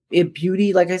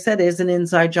 beauty, like I said, is an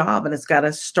inside job, and it's got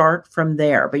to start from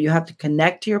there, but you have to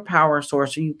connect to your power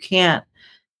source, or you can't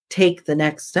take the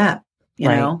next step, you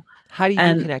know? How do you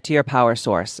connect to your power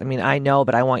source? I mean, I know,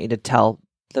 but I want you to tell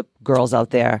the girls out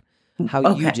there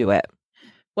how you do it.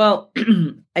 Well,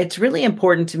 it's really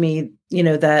important to me,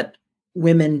 that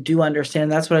women do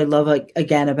understand. That's what I love,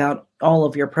 again, about all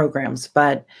of your programs.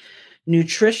 But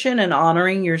nutrition and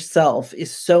honoring yourself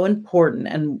is so important.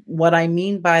 And what I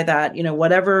mean by that,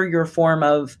 whatever your form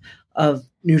of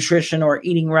nutrition or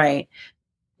eating right,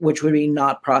 which would be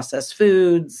not processed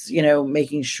foods,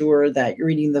 making sure that you're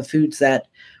eating the foods that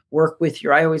work with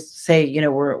I always say,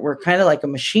 we're kind of like a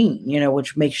machine,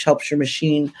 which helps your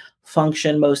machine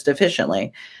function most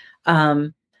efficiently.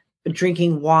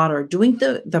 Drinking water, doing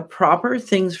the proper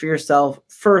things for yourself,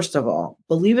 first of all,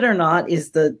 believe it or not,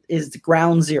 is the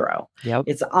ground zero. Yep.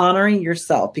 It's honoring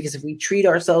yourself, because if we treat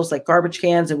ourselves like garbage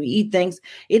cans and we eat things,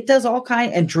 it does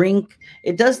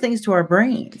it does things to our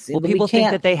brains. Well, people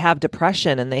think that they have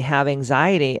depression and they have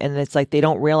anxiety, and it's like they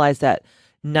don't realize that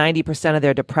 90% of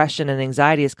their depression and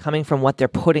anxiety is coming from what they're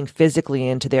putting physically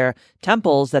into their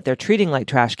temples that they're treating like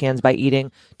trash cans by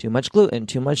eating too much gluten,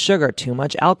 too much sugar, too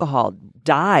much alcohol,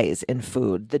 dyes in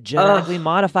food, the genetically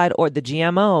modified or the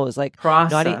GMOs, like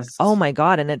processed. Oh my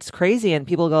God. And it's crazy. And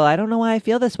people go, I don't know why I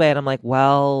feel this way. And I'm like,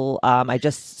 well, I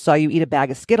just saw you eat a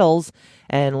bag of Skittles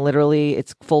and literally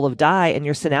it's full of dye, and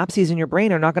your synapses in your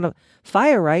brain are not going to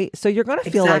fire right. So you're going to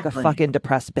feel like a fucking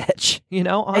depressed bitch,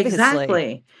 obviously.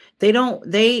 Exactly.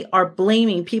 They are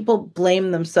blaming, people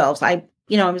blame themselves.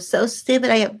 I'm so stupid.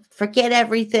 I forget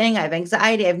everything. I have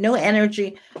anxiety. I have no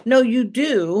energy. No, you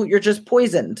do. You're just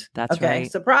poisoned. That's okay.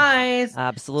 Right. Surprise.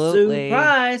 Absolutely.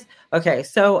 Surprise. Okay.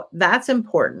 So that's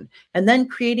important. And then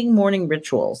creating morning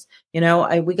rituals.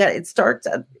 It starts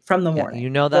from the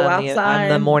morning. That I'm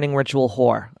the morning ritual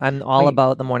whore. I'm all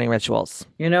about the morning rituals.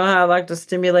 You know how I like to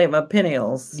stimulate my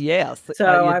pineals. Yes.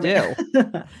 So you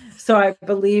do. So I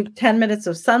believe 10 minutes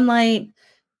of sunlight,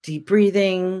 deep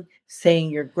breathing, saying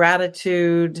your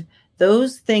gratitude,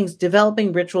 those things,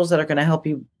 developing rituals that are going to help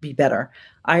you be better.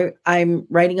 I'm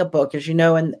writing a book, as you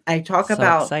know, and I talk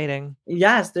about exciting.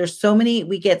 Yes, there's so many,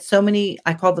 we get so many,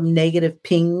 I call them negative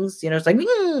pings, it's like,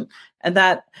 and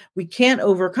that we can't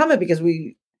overcome it because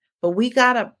we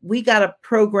gotta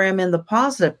program in the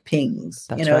positive pings,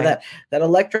 That's right. that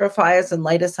electrify us and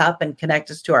light us up and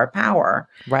connect us to our power.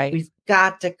 Right. We've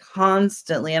got to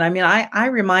constantly, and I mean, I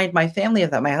remind my family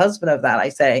of that, my husband of that. I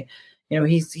say,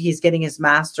 he's getting his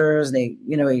master's, and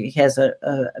he has a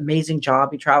amazing job.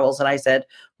 He travels, and I said,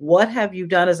 what have you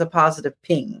done as a positive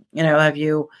ping? Have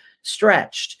you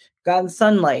stretched, gotten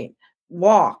sunlight,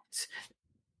 walked,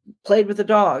 played with the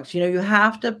dogs? You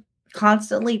have to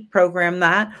constantly program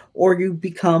that, or you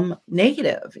become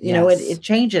negative. It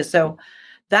changes. So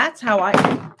that's how I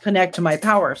connect to my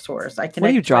power source. What are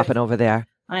you dropping over there?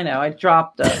 I know I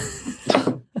dropped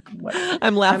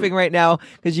I'm laughing right now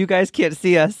because you guys can't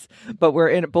see us, but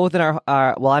we're both in our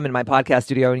I'm in my podcast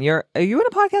studio, and are you in a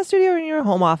podcast studio or in your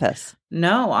home office?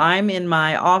 No, I'm in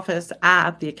my office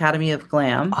at the Academy of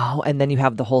Glam. Oh, and then you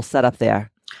have the whole setup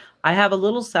there. I have a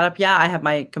little setup. Yeah, I have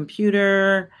my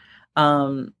computer,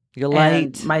 Your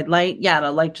light. my light. Yeah,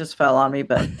 the light just fell on me,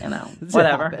 but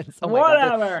whatever. Oh my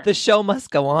God. Whatever. The show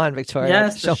must go on, Victoria.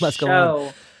 Yes, the show the must go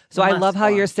on. So I love how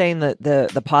you're saying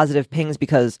the positive pings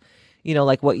because,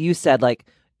 like what you said, like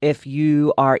if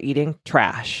you are eating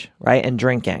trash, right, and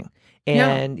drinking.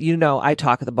 And, I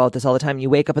talk about this all the time. You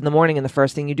wake up in the morning and the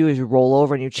first thing you do is you roll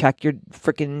over and you check your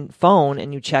freaking phone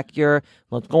and you check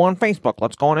let's go on Facebook,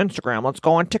 let's go on Instagram, let's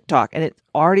go on TikTok. And it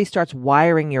already starts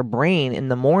wiring your brain in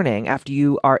the morning after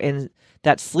you are in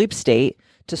that sleep state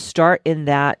to start in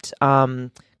that,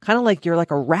 kind of like you're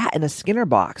like a rat in a Skinner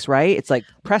box, right? It's like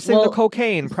pressing the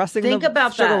cocaine, pressing the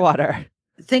sugar water.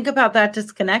 Think about that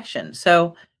disconnection.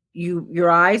 So your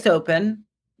eyes open,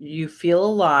 you feel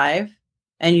alive,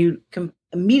 and you can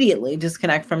immediately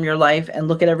disconnect from your life and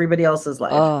look at everybody else's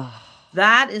life. Oh.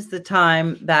 That is the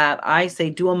time that I say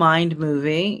do a mind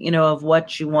movie, of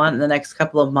what you want in the next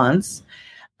couple of months.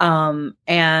 And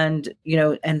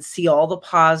see all the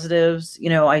positives.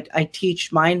 I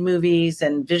teach mind movies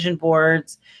and vision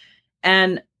boards.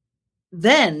 And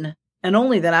then, and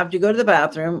only then, after you go to the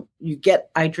bathroom,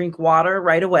 I drink water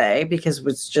right away because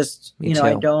it's just,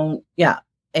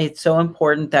 it's so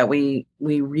important that we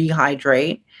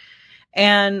rehydrate.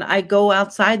 And I go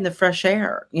outside in the fresh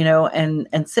air,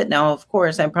 and sit. Now, of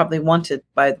course, I'm probably wanted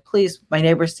by the police. My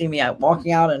neighbors see me out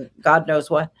walking out and God knows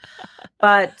what.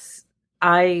 But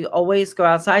I always go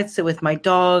outside, sit with my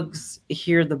dogs,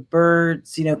 hear the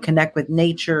birds, connect with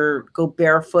nature, go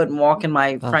barefoot and walk in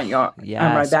my front yard,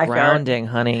 my backyard. Grounding,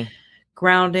 honey.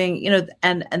 Grounding,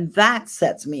 and that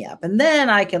sets me up. And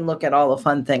then I can look at all the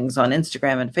fun things on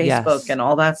Instagram and Facebook and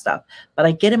all that stuff. But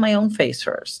I get in my own face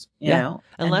first, know,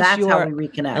 and that's how we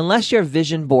reconnect. Unless your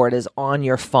vision board is on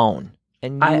your phone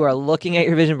and you are looking at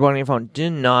your vision board on your phone, do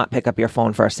not pick up your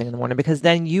phone first thing in the morning because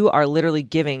then you are literally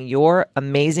giving your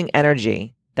amazing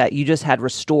energy that you just had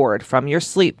restored from your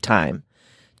sleep time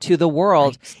to the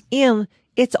world. Right. And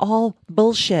it's all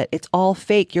bullshit. It's all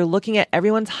fake. You're looking at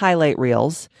everyone's highlight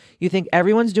reels. You think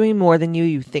everyone's doing more than you.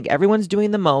 You think everyone's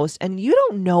doing the most. And you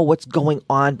don't know what's going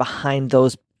on behind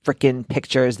those freaking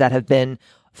pictures that have been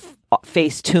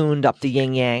face-tuned up the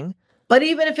yin-yang. But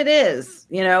even if it is,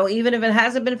 even if it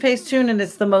hasn't been face-tuned and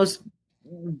it's the most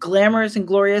glamorous and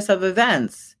glorious of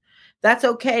events, that's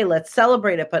okay. Let's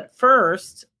celebrate it. But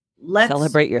first, let's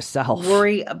celebrate yourself.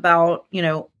 Worry about,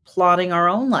 plotting our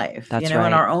own life, That's right.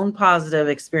 And our own positive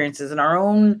experiences and our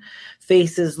own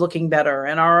faces looking better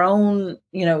and our own,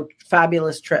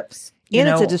 fabulous trips. And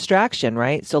it's a distraction,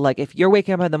 right? So like if you're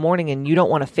waking up in the morning and you don't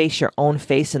want to face your own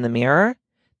face in the mirror,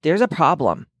 there's a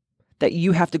problem that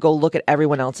you have to go look at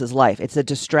everyone else's life. It's a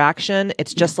distraction.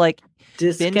 It's just like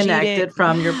disconnected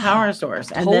from your power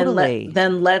source. And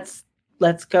then let's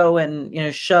go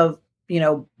and, shove,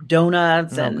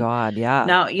 donuts. Oh God. Yeah.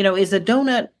 Now, is a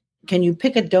donut, can you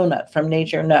pick a donut from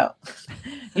nature? No.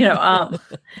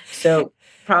 So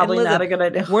probably not a good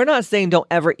idea. We're not saying don't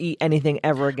ever eat anything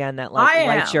ever again that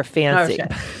lights your fancy.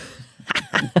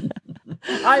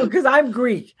 Because I'm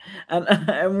Greek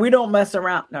and we don't mess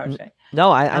around.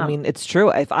 No, I mean, it's true.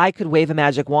 If I could wave a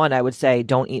magic wand, I would say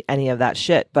don't eat any of that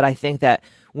shit. But I think that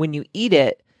when you eat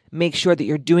it, make sure that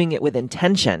you're doing it with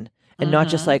intention. And not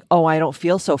just like, oh, I don't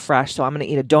feel so fresh, so I'm going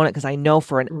to eat a donut because I know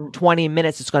for 20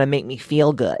 minutes it's going to make me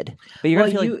feel good. But you're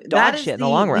going to feel like dog shit in the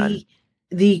long run.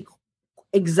 The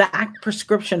exact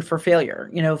prescription for failure,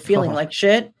 feeling like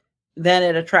shit, then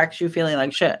it attracts you feeling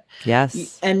like shit.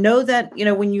 Yes. And know that,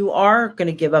 when you are going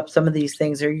to give up some of these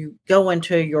things or you go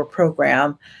into your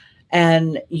program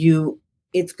and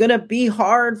it's going to be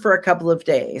hard for a couple of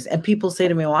days. And people say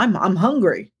to me, well, I'm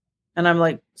hungry. And I'm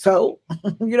like, so,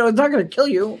 it's not going to kill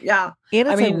you. Yeah. And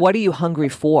it's like, what are you hungry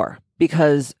for?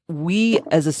 Because we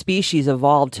as a species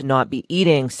evolved to not be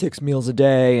eating 6 meals a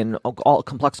day and all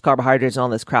complex carbohydrates and all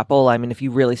this crapola. I mean, if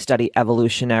you really study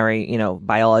evolutionary,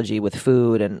 biology with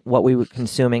food and what we were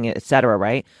consuming, et cetera,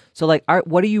 right? So like,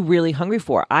 what are you really hungry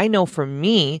for? I know for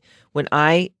me,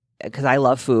 because I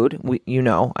love food,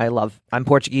 I'm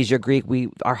Portuguese, you're Greek.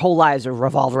 Our whole lives are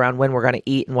revolved around when we're going to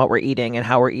eat and what we're eating and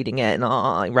how we're eating it,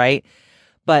 and right?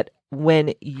 But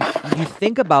when you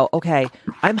think about, okay,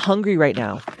 I'm hungry right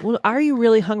now. Well, are you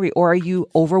really hungry, or are you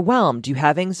overwhelmed? Do you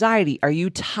have anxiety? Are you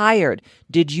tired?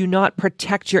 Did you not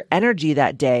protect your energy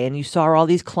that day, and you saw all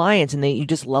these clients, and you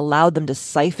just allowed them to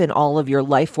siphon all of your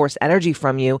life force energy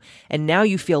from you, and now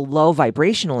you feel low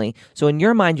vibrationally. So in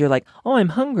your mind, you're like, oh, I'm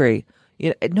hungry.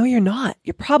 No, you're not.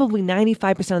 You're probably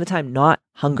 95% of the time not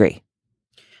hungry.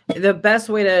 The best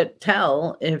way to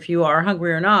tell if you are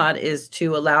hungry or not is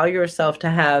to allow yourself to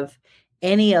have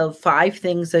any of 5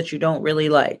 things that you don't really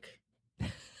like.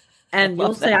 And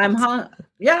you'll say, I'm hungry.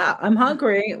 Yeah, I'm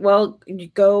hungry. Well, you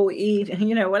go eat,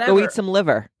 whatever. Go eat some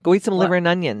liver. Go eat some liver and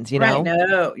onions, Right.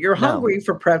 No, you're hungry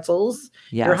for pretzels.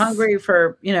 Yes. You're hungry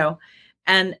for,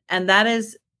 and that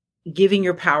is giving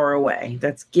your power away.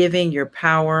 That's giving your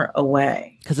power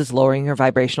away. Because it's lowering your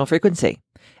vibrational frequency.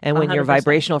 And when 100%. Your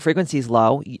vibrational frequency is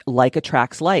low, like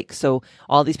attracts like. So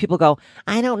all these people go,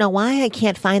 I don't know why I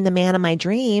can't find the man of my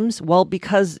dreams. Well,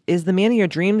 because is the man of your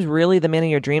dreams really the man of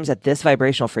your dreams at this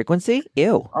vibrational frequency?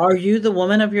 Ew. Are you the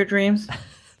woman of your dreams?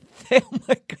 Oh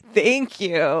my God, thank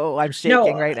you. I'm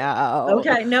shaking right now.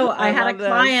 Okay. No, I had a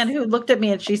client who looked at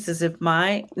me and she says,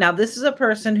 now this is a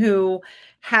person who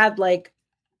had like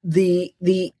the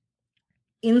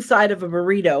inside of a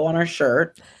burrito on her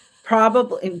shirt.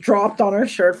 Probably dropped on her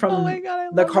shirt from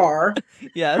the car.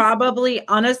 Yes. Probably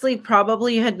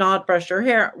had not brushed her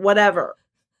hair, whatever.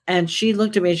 And she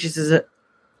looked at me and she says,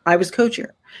 I was coaching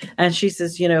her. And she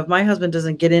says, if my husband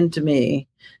doesn't get into me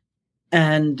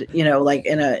and, like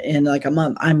in like a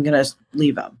month, I'm going to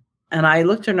leave him. And I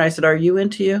looked at her and I said, are you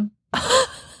into you?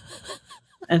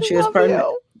 And she goes, pardon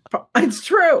me. It's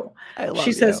true.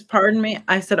 She says, pardon me.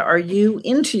 I said, are you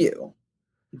into you?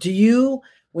 Do you...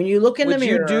 When you look in the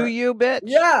mirror, you do you, bitch?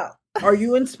 Yeah. Are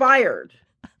you inspired?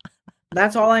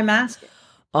 That's all I'm asking.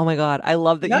 Oh my God. I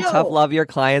love that you tough love your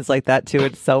clients like that too.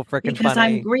 It's so freaking funny. Because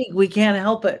I'm Greek. We can't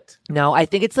help it. No, I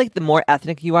think it's like the more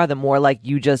ethnic you are, the more like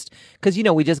you just, because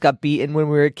we just got beaten when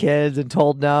we were kids and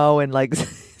told no and like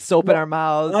soap in our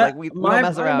mouths. Like we don't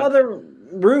mess around. My mother,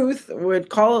 Ruth, would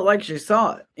call it like she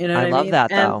saw it. You know what I mean? I love that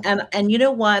though. And you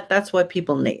know what? That's what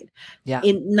people need. Yeah.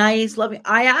 In nice, loving.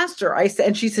 I asked her, I said,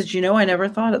 and she said, I never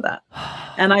thought of that.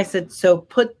 And I said, so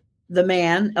put the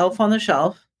man, elf on the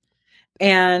shelf,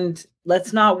 and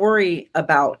let's not worry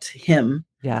about him.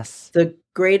 Yes. The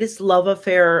greatest love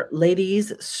affair,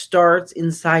 ladies, starts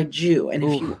inside you. And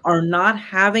if you are not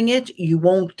having it, you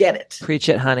won't get it. Preach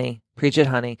it, honey. Preach it,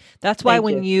 honey. That's why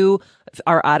when you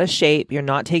are out of shape, you're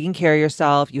not taking care of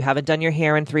yourself, you haven't done your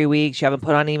hair in 3 weeks, you haven't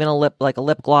put on even a lip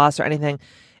gloss or anything,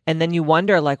 and then you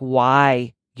wonder like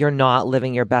why you're not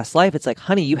living your best life. It's like,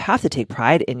 honey, you have to take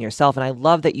pride in yourself. And I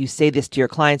love that you say this to your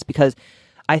clients because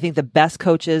I think the best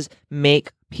coaches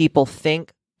make people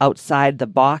think outside the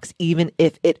box, even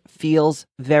if it feels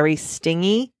very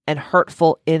stingy and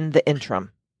hurtful in the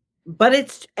interim. But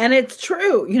it's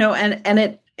true, and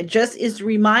it just is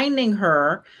reminding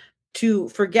her to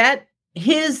forget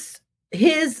his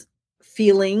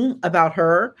feeling about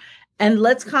her and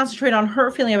let's concentrate on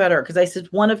her feeling about her. Because I said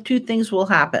one of two things will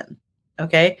happen.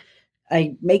 Okay.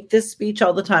 I make this speech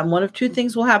all the time. One of two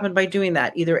things will happen by doing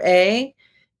that. Either A,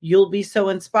 you'll be so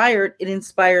inspired, it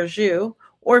inspires you,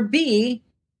 or B,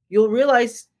 you'll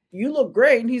realize you look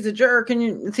great and he's a jerk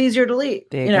and it's easier to leave.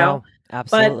 There you go.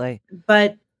 Absolutely.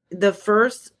 But the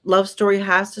first love story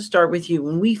has to start with you.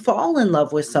 When we fall in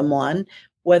love with someone,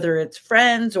 whether it's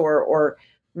friends or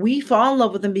we fall in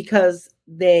love with them because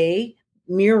they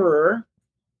mirror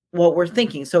what we're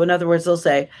thinking. So in other words, they'll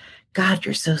say, God,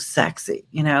 you're so sexy,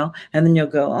 and then you'll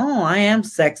go, oh, I am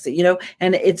sexy,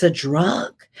 and it's a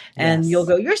drug. And you'll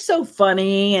go, you're so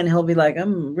funny. And he'll be like,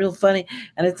 I'm real funny.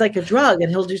 And it's like a drug, and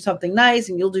he'll do something nice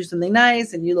and you'll do something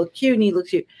nice and you look cute and he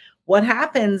looks cute. What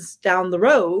happens down the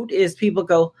road is people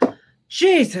go,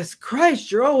 Jesus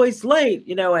Christ, you're always late,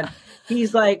 and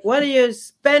he's like, what are you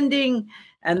spending?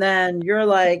 And then you're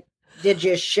like, did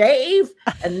you shave?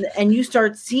 And you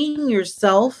start seeing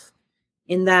yourself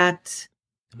in that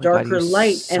darker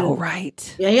light. So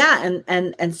right. Yeah.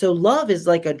 And so love is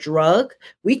like a drug.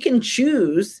 We can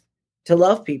choose to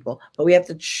love people, but we have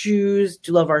to choose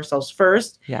to love ourselves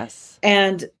first. Yes.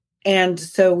 And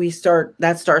so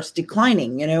that starts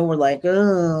declining, we're like,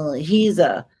 oh,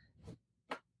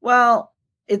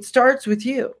 it starts with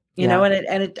you,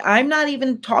 and I'm not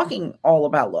even talking all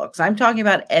about looks. I'm talking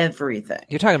about everything.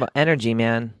 You're talking about energy,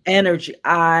 man. Energy.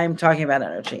 I'm talking about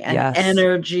energy, and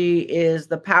energy is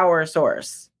the power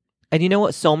source. And you know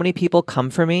what? So many people come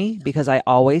for me because I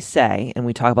always say, and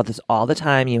we talk about this all the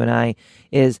time, you and I,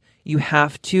 is you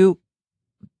have to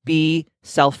be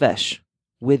selfish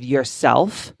with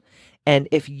yourself. And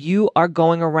if you are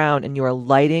going around and you are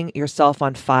lighting yourself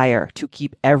on fire to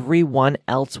keep everyone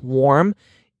else warm,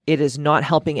 it is not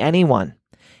helping anyone.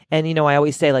 And, I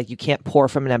always say, like, you can't pour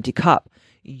from an empty cup.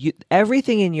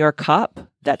 Everything in your cup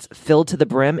that's filled to the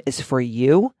brim is for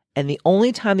you. And the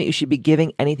only time that you should be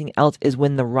giving anything else is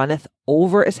when the runneth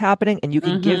over is happening, and you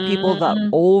can give people the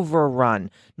overrun,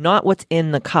 not what's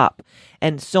in the cup.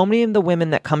 And so many of the women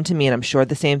that come to me, and I'm sure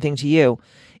the same thing to you,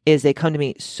 is they come to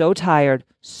me so tired,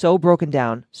 so broken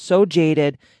down, so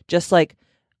jaded, just like,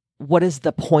 what is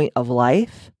the point of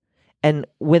life? And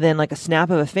within like a snap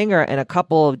of a finger and a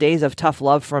couple of days of tough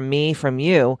love from me, from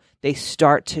you, they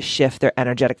start to shift their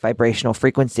energetic vibrational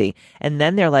frequency. And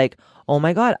then they're like, oh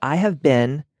my God, I have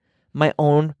been my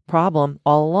own problem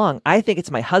all along. I think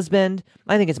it's my husband.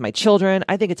 I think it's my children.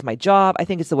 I think it's my job. I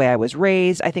think it's the way I was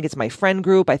raised. I think it's my friend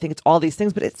group. I think it's all these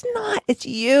things, but it's not. It's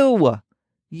you.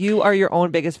 You are your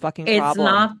own biggest fucking problem. It's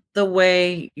not the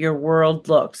way your world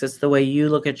looks. It's the way you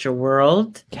look at your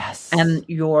world. Yes. And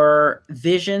your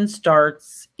vision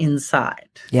starts inside.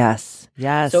 Yes.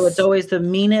 Yes. So it's always the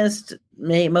meanest,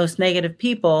 most negative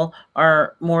people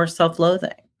are more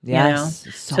self-loathing. Yes.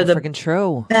 You know? So the freaking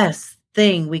true. Best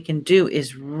thing we can do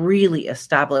is really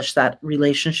establish that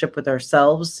relationship with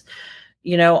ourselves.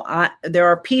 You know, there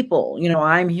are people, you know,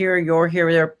 I'm here, you're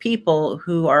here. There are people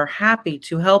who are happy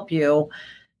to help you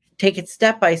take it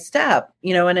step by step,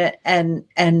 you know,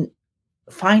 and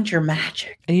find your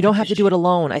magic. And you don't have to do it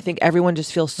alone. I think everyone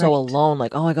just feels so alone,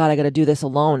 like, oh my God, I got to do this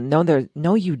alone.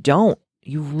 No, you don't.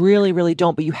 You really, really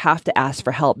don't. But you have to ask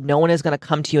for help. No one is going to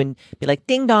come to you and be like,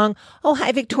 ding dong. Oh,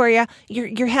 hi, Victoria.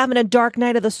 You're having a dark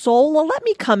night of the soul. Well, let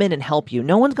me come in and help you.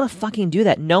 No one's going to fucking do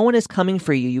that. No one is coming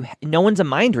for you. No one's a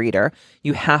mind reader.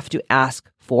 You have to ask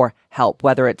for help,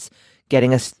 whether it's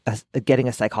getting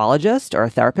a psychologist or a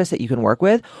therapist that you can work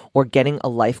with, or getting a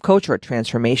life coach or a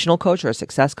transformational coach or a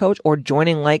success coach, or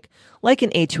joining like an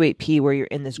A28P where you're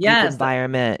in this group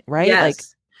environment, right? Yes. Like,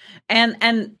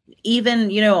 and even,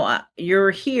 you know,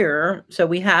 you're here, so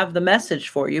we have the message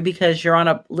for you because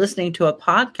you're listening to a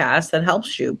podcast that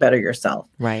helps you better yourself.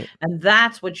 Right. And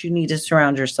that's what you need to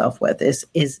surround yourself with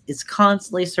is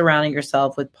constantly surrounding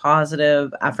yourself with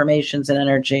positive affirmations and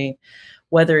energy,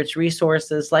 whether it's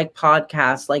resources like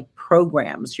podcasts, like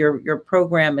programs. Your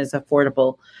program is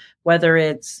affordable, whether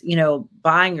it's, you know,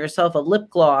 buying yourself a lip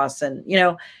gloss, and, you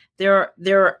know,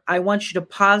 I want you to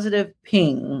positive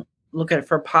ping. Look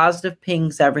for positive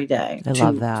pings every day. I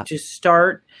love that. To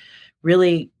start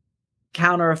really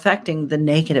counter affecting the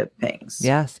negative pings.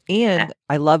 Yes. And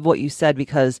I love what you said,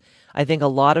 because I think a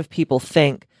lot of people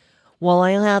think, well,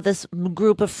 I have this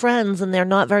group of friends and they're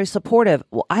not very supportive.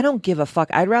 Well, I don't give a fuck.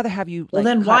 I'd rather have you. Well,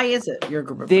 then why is it your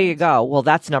group of friends? There you go. Well,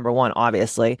 that's number one,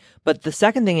 obviously. But the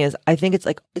second thing is, I think it's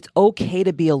like, it's okay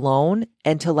to be alone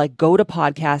and to like go to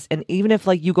podcasts. And even if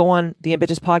like you go on the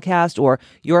Ambitious podcast or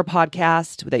your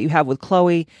podcast that you have with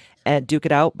Chloe and Duke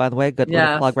It Out, by the way, good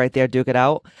little plug right there, Duke It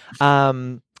Out.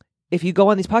 If you go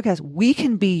on these podcasts, we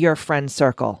can be your friend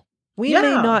circle. We may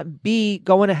not be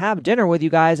going to have dinner with you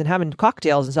guys and having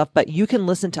cocktails and stuff, but you can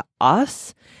listen to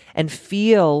us and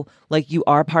feel like you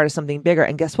are part of something bigger.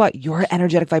 And guess what? Your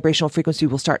energetic vibrational frequency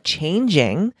will start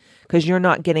changing because you're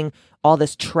not getting all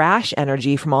this trash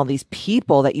energy from all these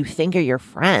people that you think are your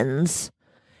friends.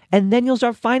 And then you'll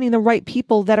start finding the right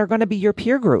people that are going to be your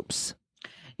peer groups.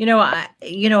 I'd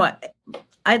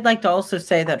like to also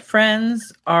say that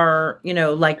friends are, you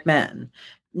know, like men.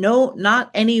 No,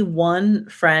 not any one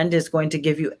friend is going to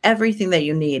give you everything that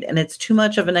you need. And it's too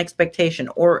much of an expectation,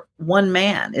 or one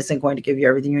man isn't going to give you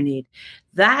everything you need.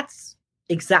 That's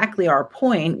exactly our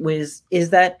point,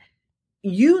 is that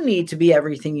you need to be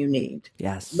everything you need.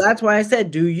 Yes. That's why I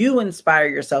said, do you inspire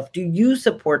yourself? Do you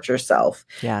support yourself?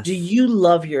 Yes. Do you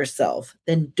love yourself?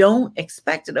 Then don't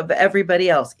expect it of everybody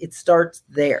else. It starts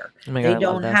there. Oh my God, they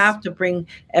don't have to bring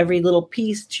every little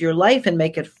piece to your life and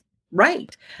make it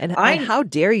right. And how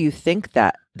dare you think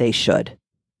that they should?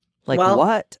 Like,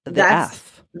 what the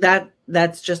F?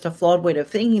 That's just a flawed way of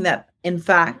thinking that. In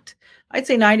fact, I'd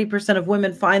say 90% of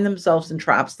women find themselves in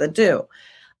traps that do.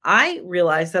 I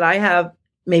realize that I have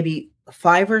maybe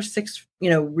 5 or 6, you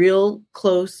know, real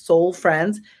close soul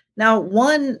friends. Now,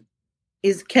 one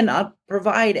cannot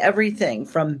provide everything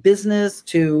from business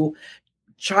to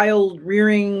child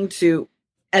rearing to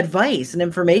advice and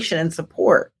information and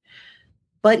support.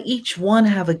 But each one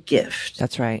have a gift.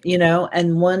 That's right. You know,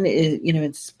 and one is, you know,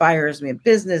 inspires me in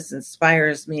business,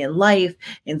 inspires me in life,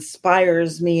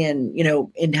 inspires me in, you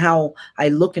know, in how I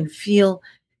look and feel.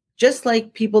 Just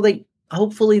like people that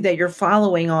hopefully that you're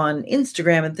following on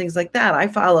Instagram and things like that. I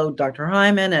follow Dr.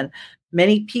 Hyman and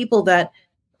many people that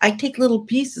I take little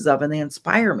pieces of and they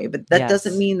inspire me, but that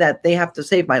doesn't mean that they have to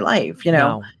save my life. You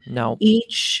know, no.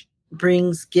 Each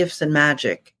brings gifts and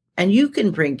magic. And you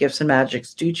can bring gifts and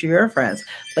magics due to your friends,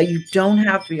 but you don't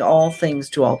have to be all things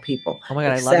to all people. Oh my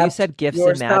God, I love you said gifts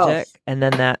yourself. And magic, and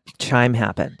then that chime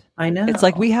happened. I know. It's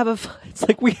like we have a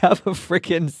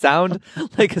freaking sound,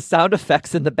 like a sound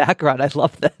effects in the background. I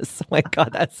love this. Oh my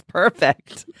God, that's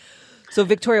perfect. So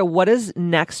Victoria, what is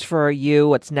next for you?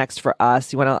 What's next for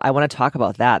us? I want to talk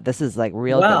about that. This is like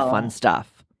real good fun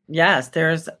stuff. Yes,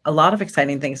 there's a lot of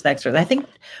exciting things next. I think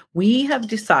we have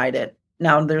decided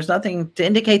now there's nothing to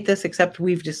indicate this except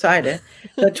we've decided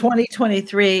that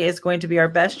 2023 is going to be our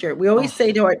best year. We always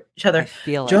say to each other,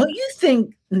 don't you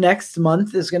think next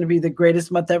month is going to be the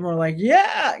greatest month ever? We're like,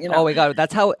 yeah. Oh my God.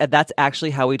 That's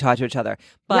actually how we talk to each other.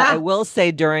 But I will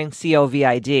say during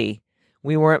COVID,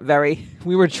 we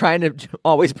were trying to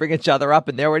always bring each other up.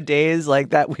 And there were days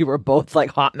like that we were both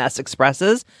like hot mess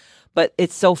expresses. But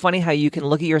it's so funny how you can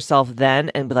look at yourself then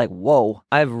and be like, whoa,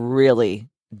 I've really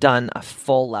done a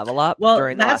full level up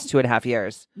during the last 2.5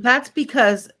 years. That's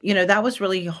because, that was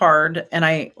really hard. And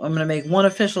I'm going to make one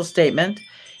official statement.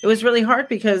 It was really hard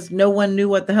because no one knew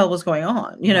what the hell was going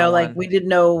on. We didn't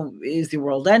know, is the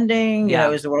world ending?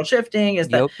 Is the world shifting?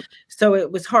 So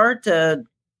it was hard to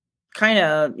kind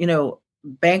of,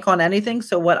 bank on anything.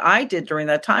 So what I did during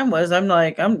that time was I'm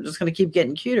just going to keep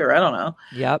getting cuter. I don't know.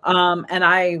 Yep. And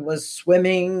I was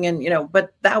swimming and,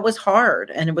 but that was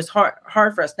hard and it was hard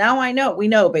for us. Now we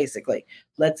know basically,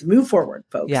 let's move forward,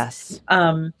 folks. Yes.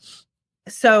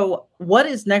 So what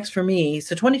is next for me?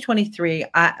 So 2023,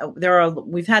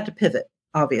 we've had to pivot,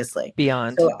 obviously.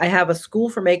 Beyond. So I have a school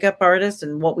for makeup artists.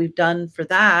 And what we've done for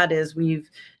that is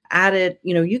we've added,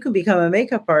 you can become a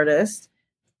makeup artist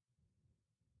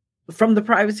from the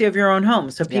privacy of your own home.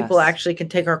 So people actually can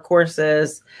take our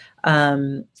courses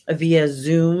via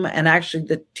Zoom, and actually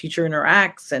the teacher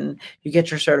interacts and you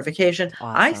get your certification.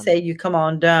 Awesome. I say you come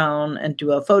on down and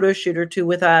do a photo shoot or two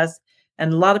with us.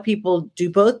 And a lot of people do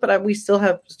both, but we still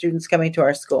have students coming to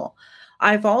our school.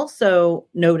 I've also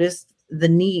noticed the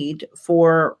need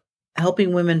for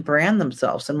helping women brand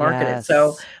themselves and market it.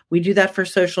 So we do that for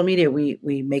social media. We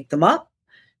make them up,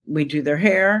 we do their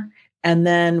hair, and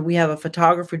then we have a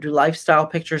photographer who do lifestyle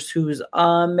pictures who's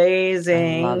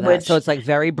amazing. So it's like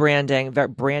very branding It's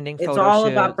photo all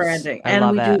shoots. about branding.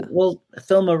 We'll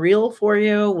film a reel for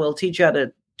you. We'll teach you how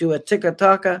to do a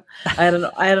tiki-taka.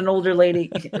 I had an older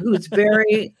lady who's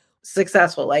very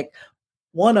successful, like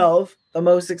one of the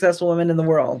most successful women in the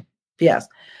world. Yes.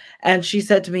 And she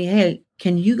said to me, hey,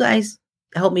 can you guys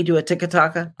help me do a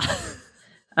tiki-taka?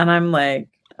 And I'm like,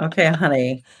 okay,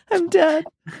 honey, I'm dead.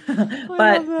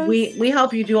 But we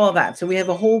help you do all that. So we have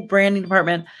a whole branding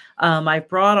department. I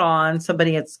brought on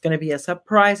somebody. It's going to be a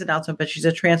surprise announcement, but she's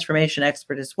a transformation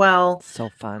expert as well. So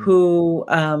fun. Who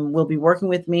will be working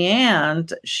with me,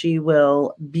 and she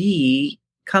will be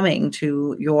coming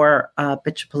to your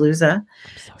Bitchapalooza.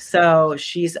 So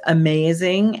she's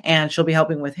amazing, and she'll be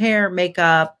helping with hair,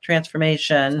 makeup,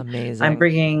 transformation. That's amazing. I'm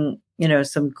bringing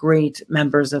some great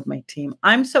members of my team.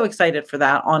 I'm so excited for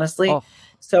that, honestly. Oh.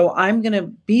 So I'm going to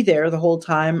be there the whole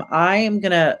time. I am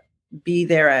going to be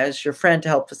there as your friend to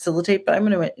help facilitate, but I'm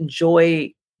going to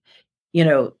enjoy,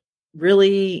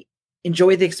 really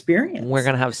enjoy the experience. We're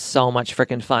going to have so much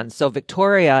freaking fun. So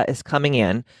Victoria is coming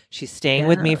in. She's staying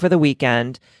with me for the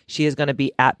weekend. She is going to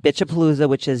be at Bitchapalooza,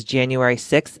 which is January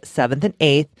 6th, 7th, and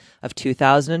 8th of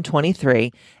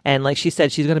 2023. And like she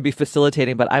said, she's going to be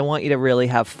facilitating, but I want you to really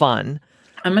have fun.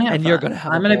 I'm going to have fun. You're going to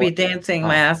have I'm going to be dancing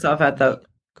my ass off at the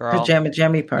Pajama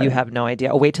Jammy party. You have no idea.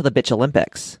 Oh, wait till the Bitch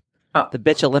Olympics. Oh. The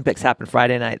Bitch Olympics happen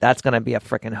Friday night. That's going to be a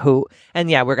freaking hoot. And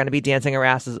yeah, we're going to be dancing our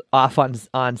asses off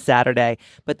on Saturday.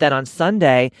 But then on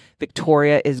Sunday,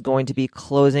 Victoria is going to be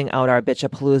closing out our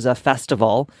Bitchapalooza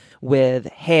festival with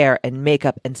hair and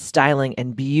makeup and styling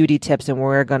and beauty tips. And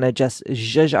we're going to just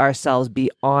zhuzh ourselves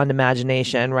beyond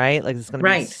imagination, right? Like it's going to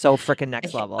be so freaking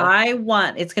next level.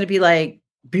 It's going to be like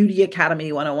Beauty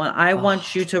Academy 101. I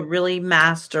want you to really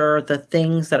master the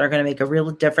things that are going to make a real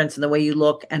difference in the way you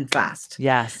look and fast.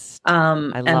 Yes.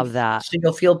 I love that. So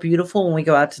you'll feel beautiful when we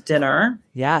go out to dinner.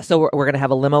 Yeah. So we're going to have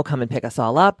a limo come and pick us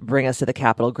all up, bring us to the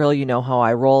Capitol Grill. You know how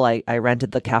I roll. I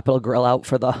rented the Capitol Grill out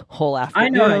for the whole afternoon. I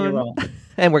know how you roll.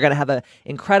 And we're going to have an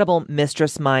incredible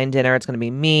Mistress Mind dinner. It's going to be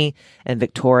me and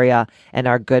Victoria and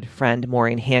our good friend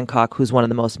Maureen Hancock, who's one of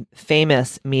the most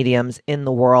famous mediums in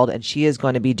the world. And she is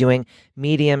going to be doing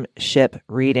mediumship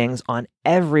readings on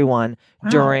everyone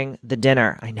during the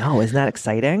dinner. I know. Isn't that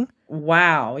exciting?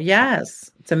 Wow.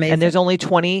 Yes. It's amazing. And there's only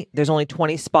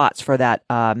 20 spots for that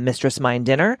Mistress Mind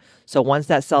dinner. So once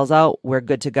that sells out, we're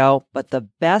good to go. But the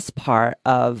best part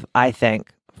of, I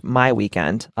think, my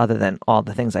weekend, other than all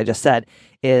the things I just said,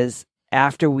 is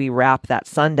after we wrap that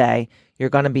Sunday, you're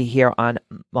going to be here on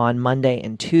Monday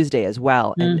and Tuesday as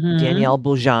well. And Danielle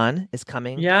Boujan is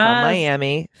coming from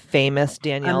Miami. Famous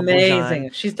Danielle Boujan. Amazing.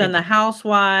 She's done The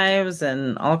Housewives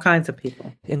and all kinds of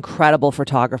people. Incredible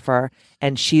photographer.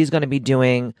 And she's going to be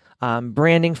doing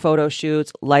branding photo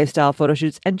shoots, lifestyle photo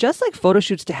shoots, and just like photo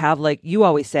shoots to have, like you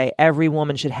always say, every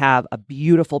woman should have a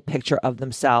beautiful picture of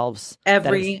themselves.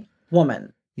 Every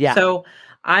woman. Yeah. So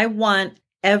I want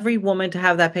every woman to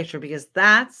have that picture because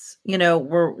that's,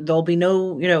 there'll be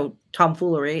no,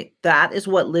 tomfoolery. That is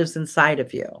what lives inside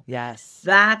of you. Yes.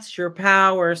 That's your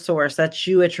power source. That's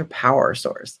you at your power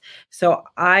source. So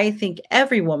I think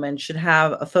every woman should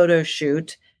have a photo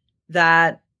shoot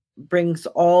that brings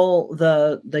all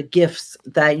the gifts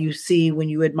that you see when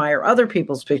you admire other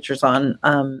people's pictures on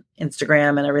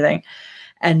Instagram and everything.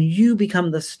 And you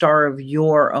become the star of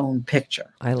your own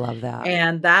picture. I love that.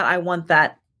 And that I want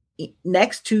that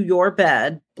next to your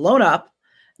bed, blown up.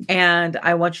 And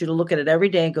I want you to look at it every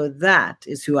day and go, that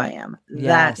is who I am. Yes.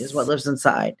 That is what lives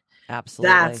inside.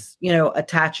 Absolutely. That's,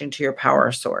 attaching to your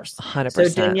power source. 100%. So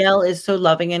Danielle is so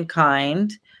loving and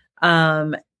kind.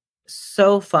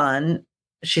 So fun.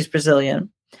 She's Brazilian.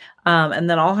 And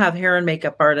then I'll have hair and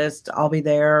makeup artist. I'll be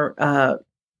there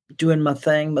doing my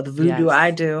thing, but the voodoo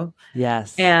I do.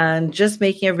 Yes. And just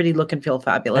making everybody look and feel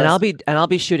fabulous. And I'll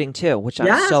be shooting too, which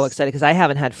I'm so excited because I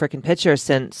haven't had freaking pictures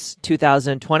since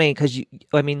 2020 because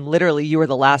literally you were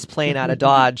the last plane out of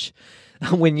Dodge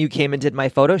when you came and did my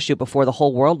photo shoot before the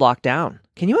whole world locked down.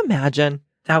 Can you imagine?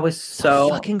 That was so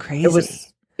fucking crazy.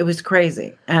 It was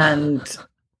crazy. And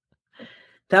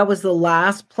that was the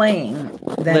last plane.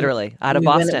 Literally out of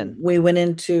Boston. We went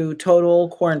into total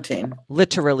quarantine.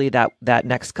 Literally the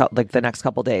next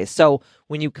couple days. So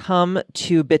when you come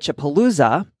to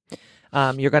Bitchapalooza,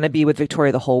 you're going to be with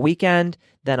Victoria the whole weekend.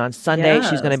 Then on Sunday,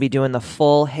 she's going to be doing the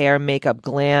full hair, makeup,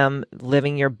 glam,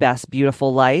 living your best,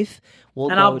 beautiful life.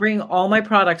 I'll bring all my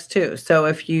products too. So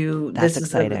if this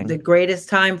is the greatest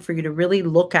time for you to really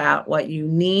look at what you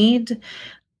need.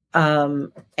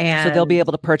 And so they'll be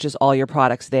able to purchase all your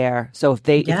products there. So if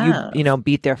you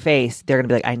beat their face, they're going to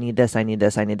be like, I need this, I need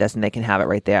this, I need this. And they can have it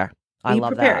right there. I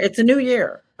love that. It's a new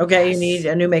year. Okay. Yes. You need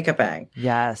a new makeup bag.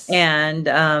 Yes. And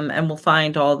we'll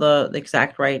find all the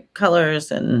exact right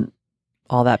colors and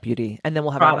all that beauty. And then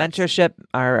we'll have our mentorship,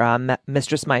 our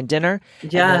Mistress Mind dinner.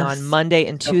 Yes. And then on Monday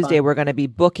and Tuesday, we're going to be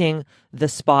booking the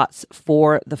spots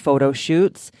for the photo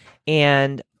shoots.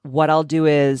 And what I'll do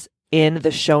is, in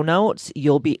the show notes,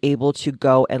 you'll be able to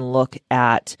go and look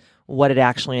at what it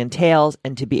actually entails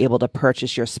and to be able to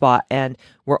purchase your spot. And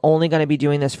we're only going to be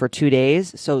doing this for 2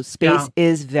 days. So space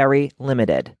is very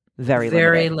limited. Very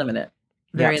limited.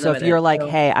 So if you're like,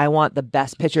 hey, I want the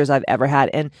best pictures I've ever had.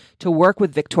 And to work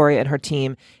with Victoria and her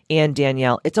team and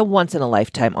Danielle, it's a once in a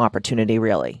lifetime opportunity,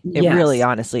 really. It really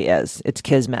honestly is. It's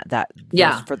kismet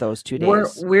for those 2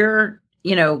 days. We're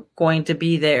going to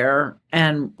be there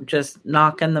and just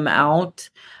knocking them out.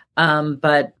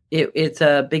 But it's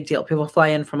a big deal. People fly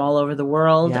in from all over the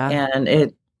world and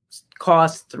it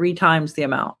costs 3 times the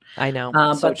amount. I know.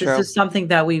 But this is something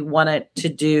that we wanted to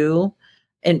do.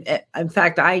 And in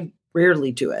fact, I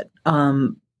rarely do it.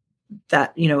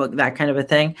 That kind of a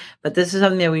thing. But this is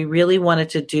something that we really wanted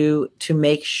to do to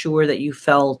make sure that you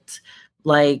felt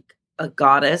like a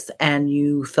goddess and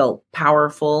you felt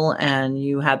powerful and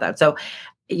you had that. So,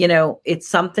 it's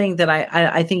something that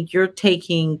I think you're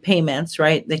taking payments,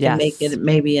 right? They can make it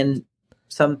maybe in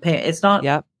some pay. It's not,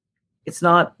 it's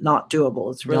not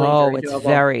doable. It's really, very doable.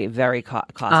 Very, very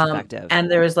cost effective. And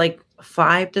there's like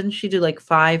 5, didn't she do like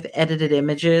 5 edited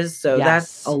images? So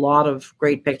that's a lot of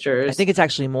great pictures. I think it's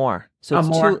actually more. So it's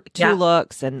two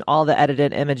looks and all the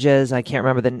edited images. I can't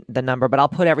remember the number, but I'll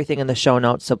put everything in the show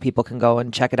notes so people can go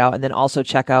and check it out. And then also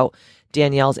check out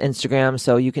Danielle's Instagram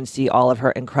so you can see all of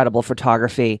her incredible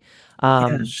photography.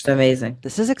 It's amazing.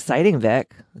 This is exciting,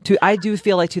 Vic. I do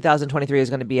feel like 2023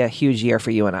 is going to be a huge year for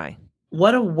you and I.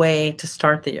 What a way to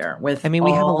start the year with we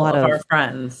have a lot of our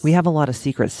friends. We have a lot of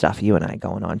secret stuff, you and I,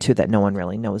 going on too, that no one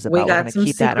really knows about. We're going to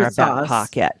keep that in our back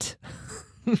pocket.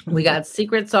 We got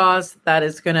secret sauce that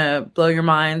is going to blow your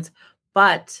minds.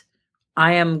 But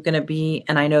I am going to be,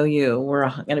 and I know we're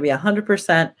going to be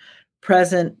 100%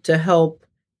 present to help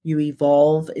you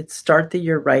evolve. Start the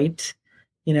year right,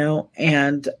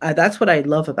 and that's what I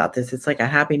love about this. It's like a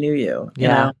happy new you, you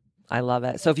know? I love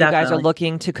it. So if you guys are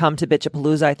looking to come to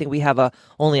Bitchapalooza, I think we have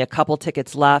only a couple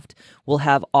tickets left. We'll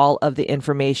have all of the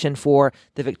information for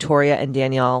the Victoria and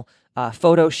Danielle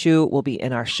photo shoot will be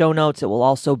in our show notes. It will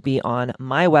also be on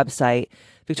my website.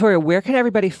 Victoria, where can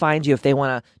everybody find you if they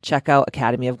want to check out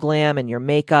Academy of Glam and your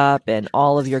makeup and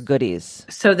all of your goodies?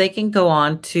 So they can go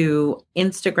on to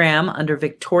Instagram under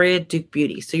Victoria Duke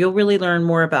Beauty. So you'll really learn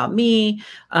more about me.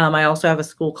 I also have a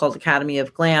school called Academy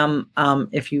of Glam.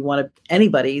 If you want to,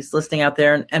 anybody's listening out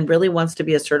there and really wants to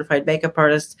be a certified makeup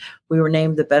artist, we were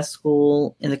named the best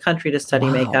school in the country to study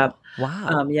makeup.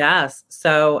 Wow. Yes.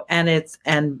 So,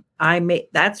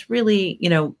 that's really,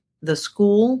 the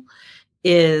school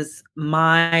is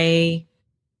my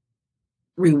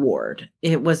reward.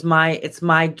 It's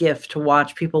my gift to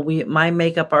watch people. My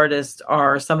makeup artists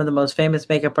are some of the most famous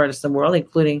makeup artists in the world,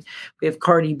 including we have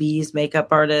Cardi B's makeup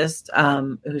artist,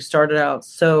 who started out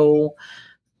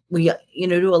we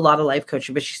do a lot of life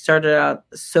coaching, but she started out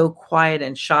so quiet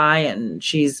and shy, and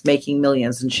she's making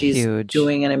millions, and she's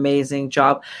doing an amazing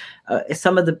job.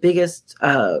 Some of the biggest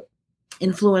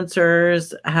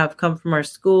influencers have come from our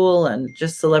school, and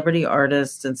just celebrity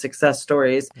artists and success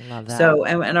stories. Love that. So,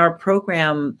 and our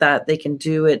program that they can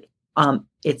do it,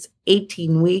 it's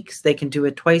 18 weeks. They can do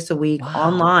it twice a week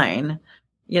online,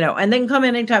 and they can come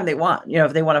in anytime they want.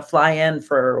 If they want to fly in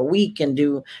for a week and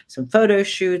do some photo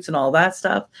shoots and all that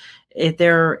stuff,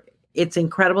 it's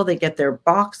incredible. They get their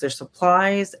box, their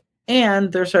supplies,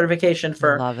 and their certification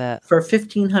for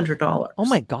 $1,500. Oh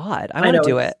my God. I want to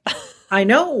do it. I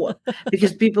know,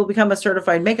 because people become a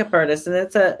certified makeup artist, and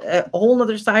it's a whole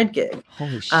other side gig.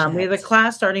 Holy shit. We have a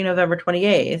class starting November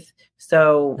 28th.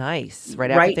 So nice.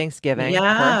 Right after Thanksgiving.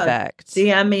 Yeah. Perfect.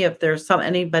 DM me if there's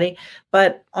anybody.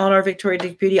 But on our Victoria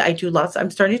Duke Beauty, I do I'm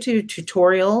starting to do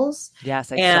tutorials.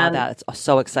 Yes, I saw that. It's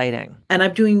so exciting. And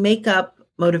I'm doing makeup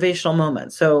motivational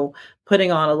moments. So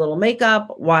putting on a little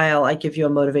makeup while I give you a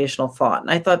motivational thought. And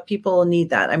I thought people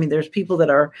need that. I mean, there's people that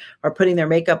are putting their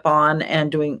makeup on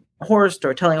and doing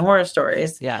telling horror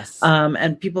stories. Yes.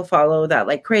 And people follow that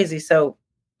like crazy. So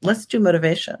let's do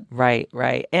motivation. Right.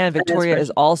 And Victoria is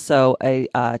also a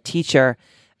teacher,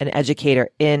 an educator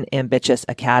in Ambitious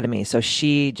Academy. So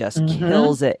she just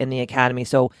kills it in the academy.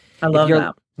 So I love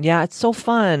that. Yeah, it's so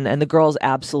fun. And the girls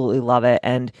absolutely love it.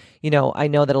 And, I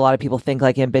know that a lot of people think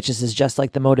like Ambitious is just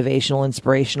like the motivational,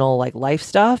 inspirational, like life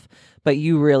stuff, but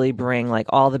you really bring like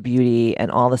all the beauty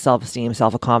and all the self-esteem,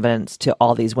 self-confidence to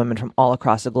all these women from all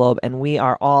across the globe. And we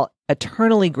are all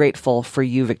eternally grateful for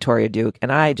you, Victoria Duke.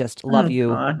 And I just love you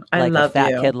God. like a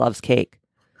fat kid loves cake.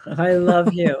 I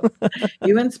love you.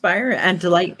 You inspire and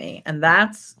delight me. And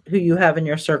that's who you have in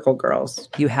your circle, girls.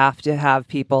 You have to have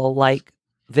people like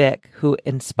Vic who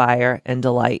inspire and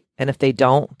delight. And if they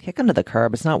don't, kick them to the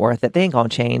curb. It's not worth it. They ain't going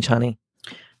to change, honey.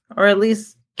 Or at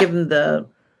least give them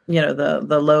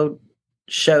the low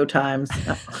show times.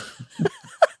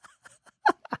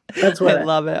 That's what I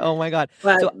love it. Oh my God.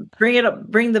 So, bring it up,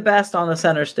 bring the best on the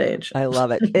center stage. I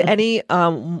love it. Any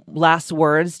last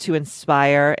words to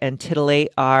inspire and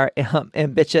titillate our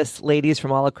ambitious ladies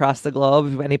from all across the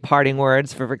globe? Any parting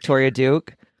words for Victoria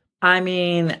Duke? I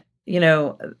mean,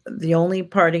 the only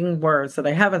parting words that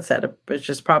I haven't said, which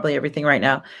is probably everything right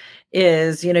now,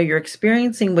 is, you're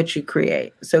experiencing what you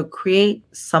create. So create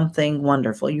something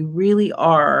wonderful. You really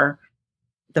are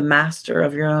the master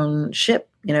of your own ship.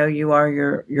 You are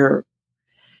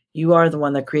you are the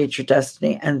one that creates your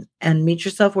destiny, and meet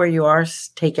yourself where you are.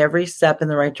 Take every step in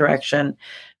the right direction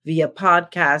via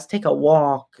podcast, take a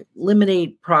walk,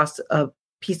 eliminate a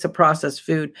piece of processed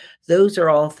food. Those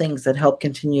are all things that help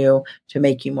continue to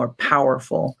make you more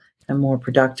powerful and more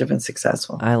productive and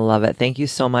successful. I love it. Thank you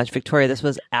so much, Victoria. This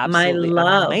was absolutely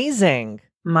amazing.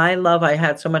 My love, I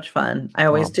had so much fun. I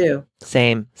always do.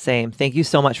 Same. Thank you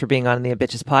so much for being on the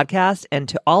Ambitious podcast. And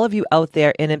to all of you out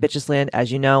there in Ambitious Land,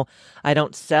 as you know, I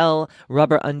don't sell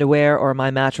rubber underwear or my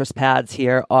mattress pads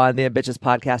here on the Ambitious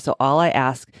podcast. So all I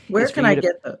ask Where is can I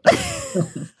get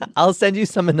those? I'll send you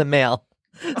some in the mail.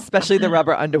 Especially the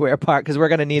rubber underwear part, because we're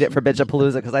going to need it for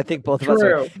Bitchapalooza, because I think both of us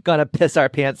are going to piss our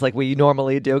pants like we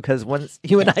normally do, because once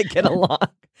you and I get along,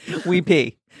 we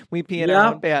pee. We pee in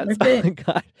our own pants. Oh my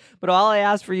God. But all I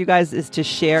ask for you guys is to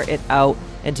share it out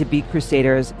and to be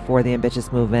crusaders for the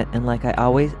Ambitious movement. And like I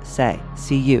always say,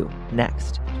 see you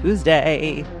next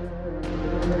Tuesday.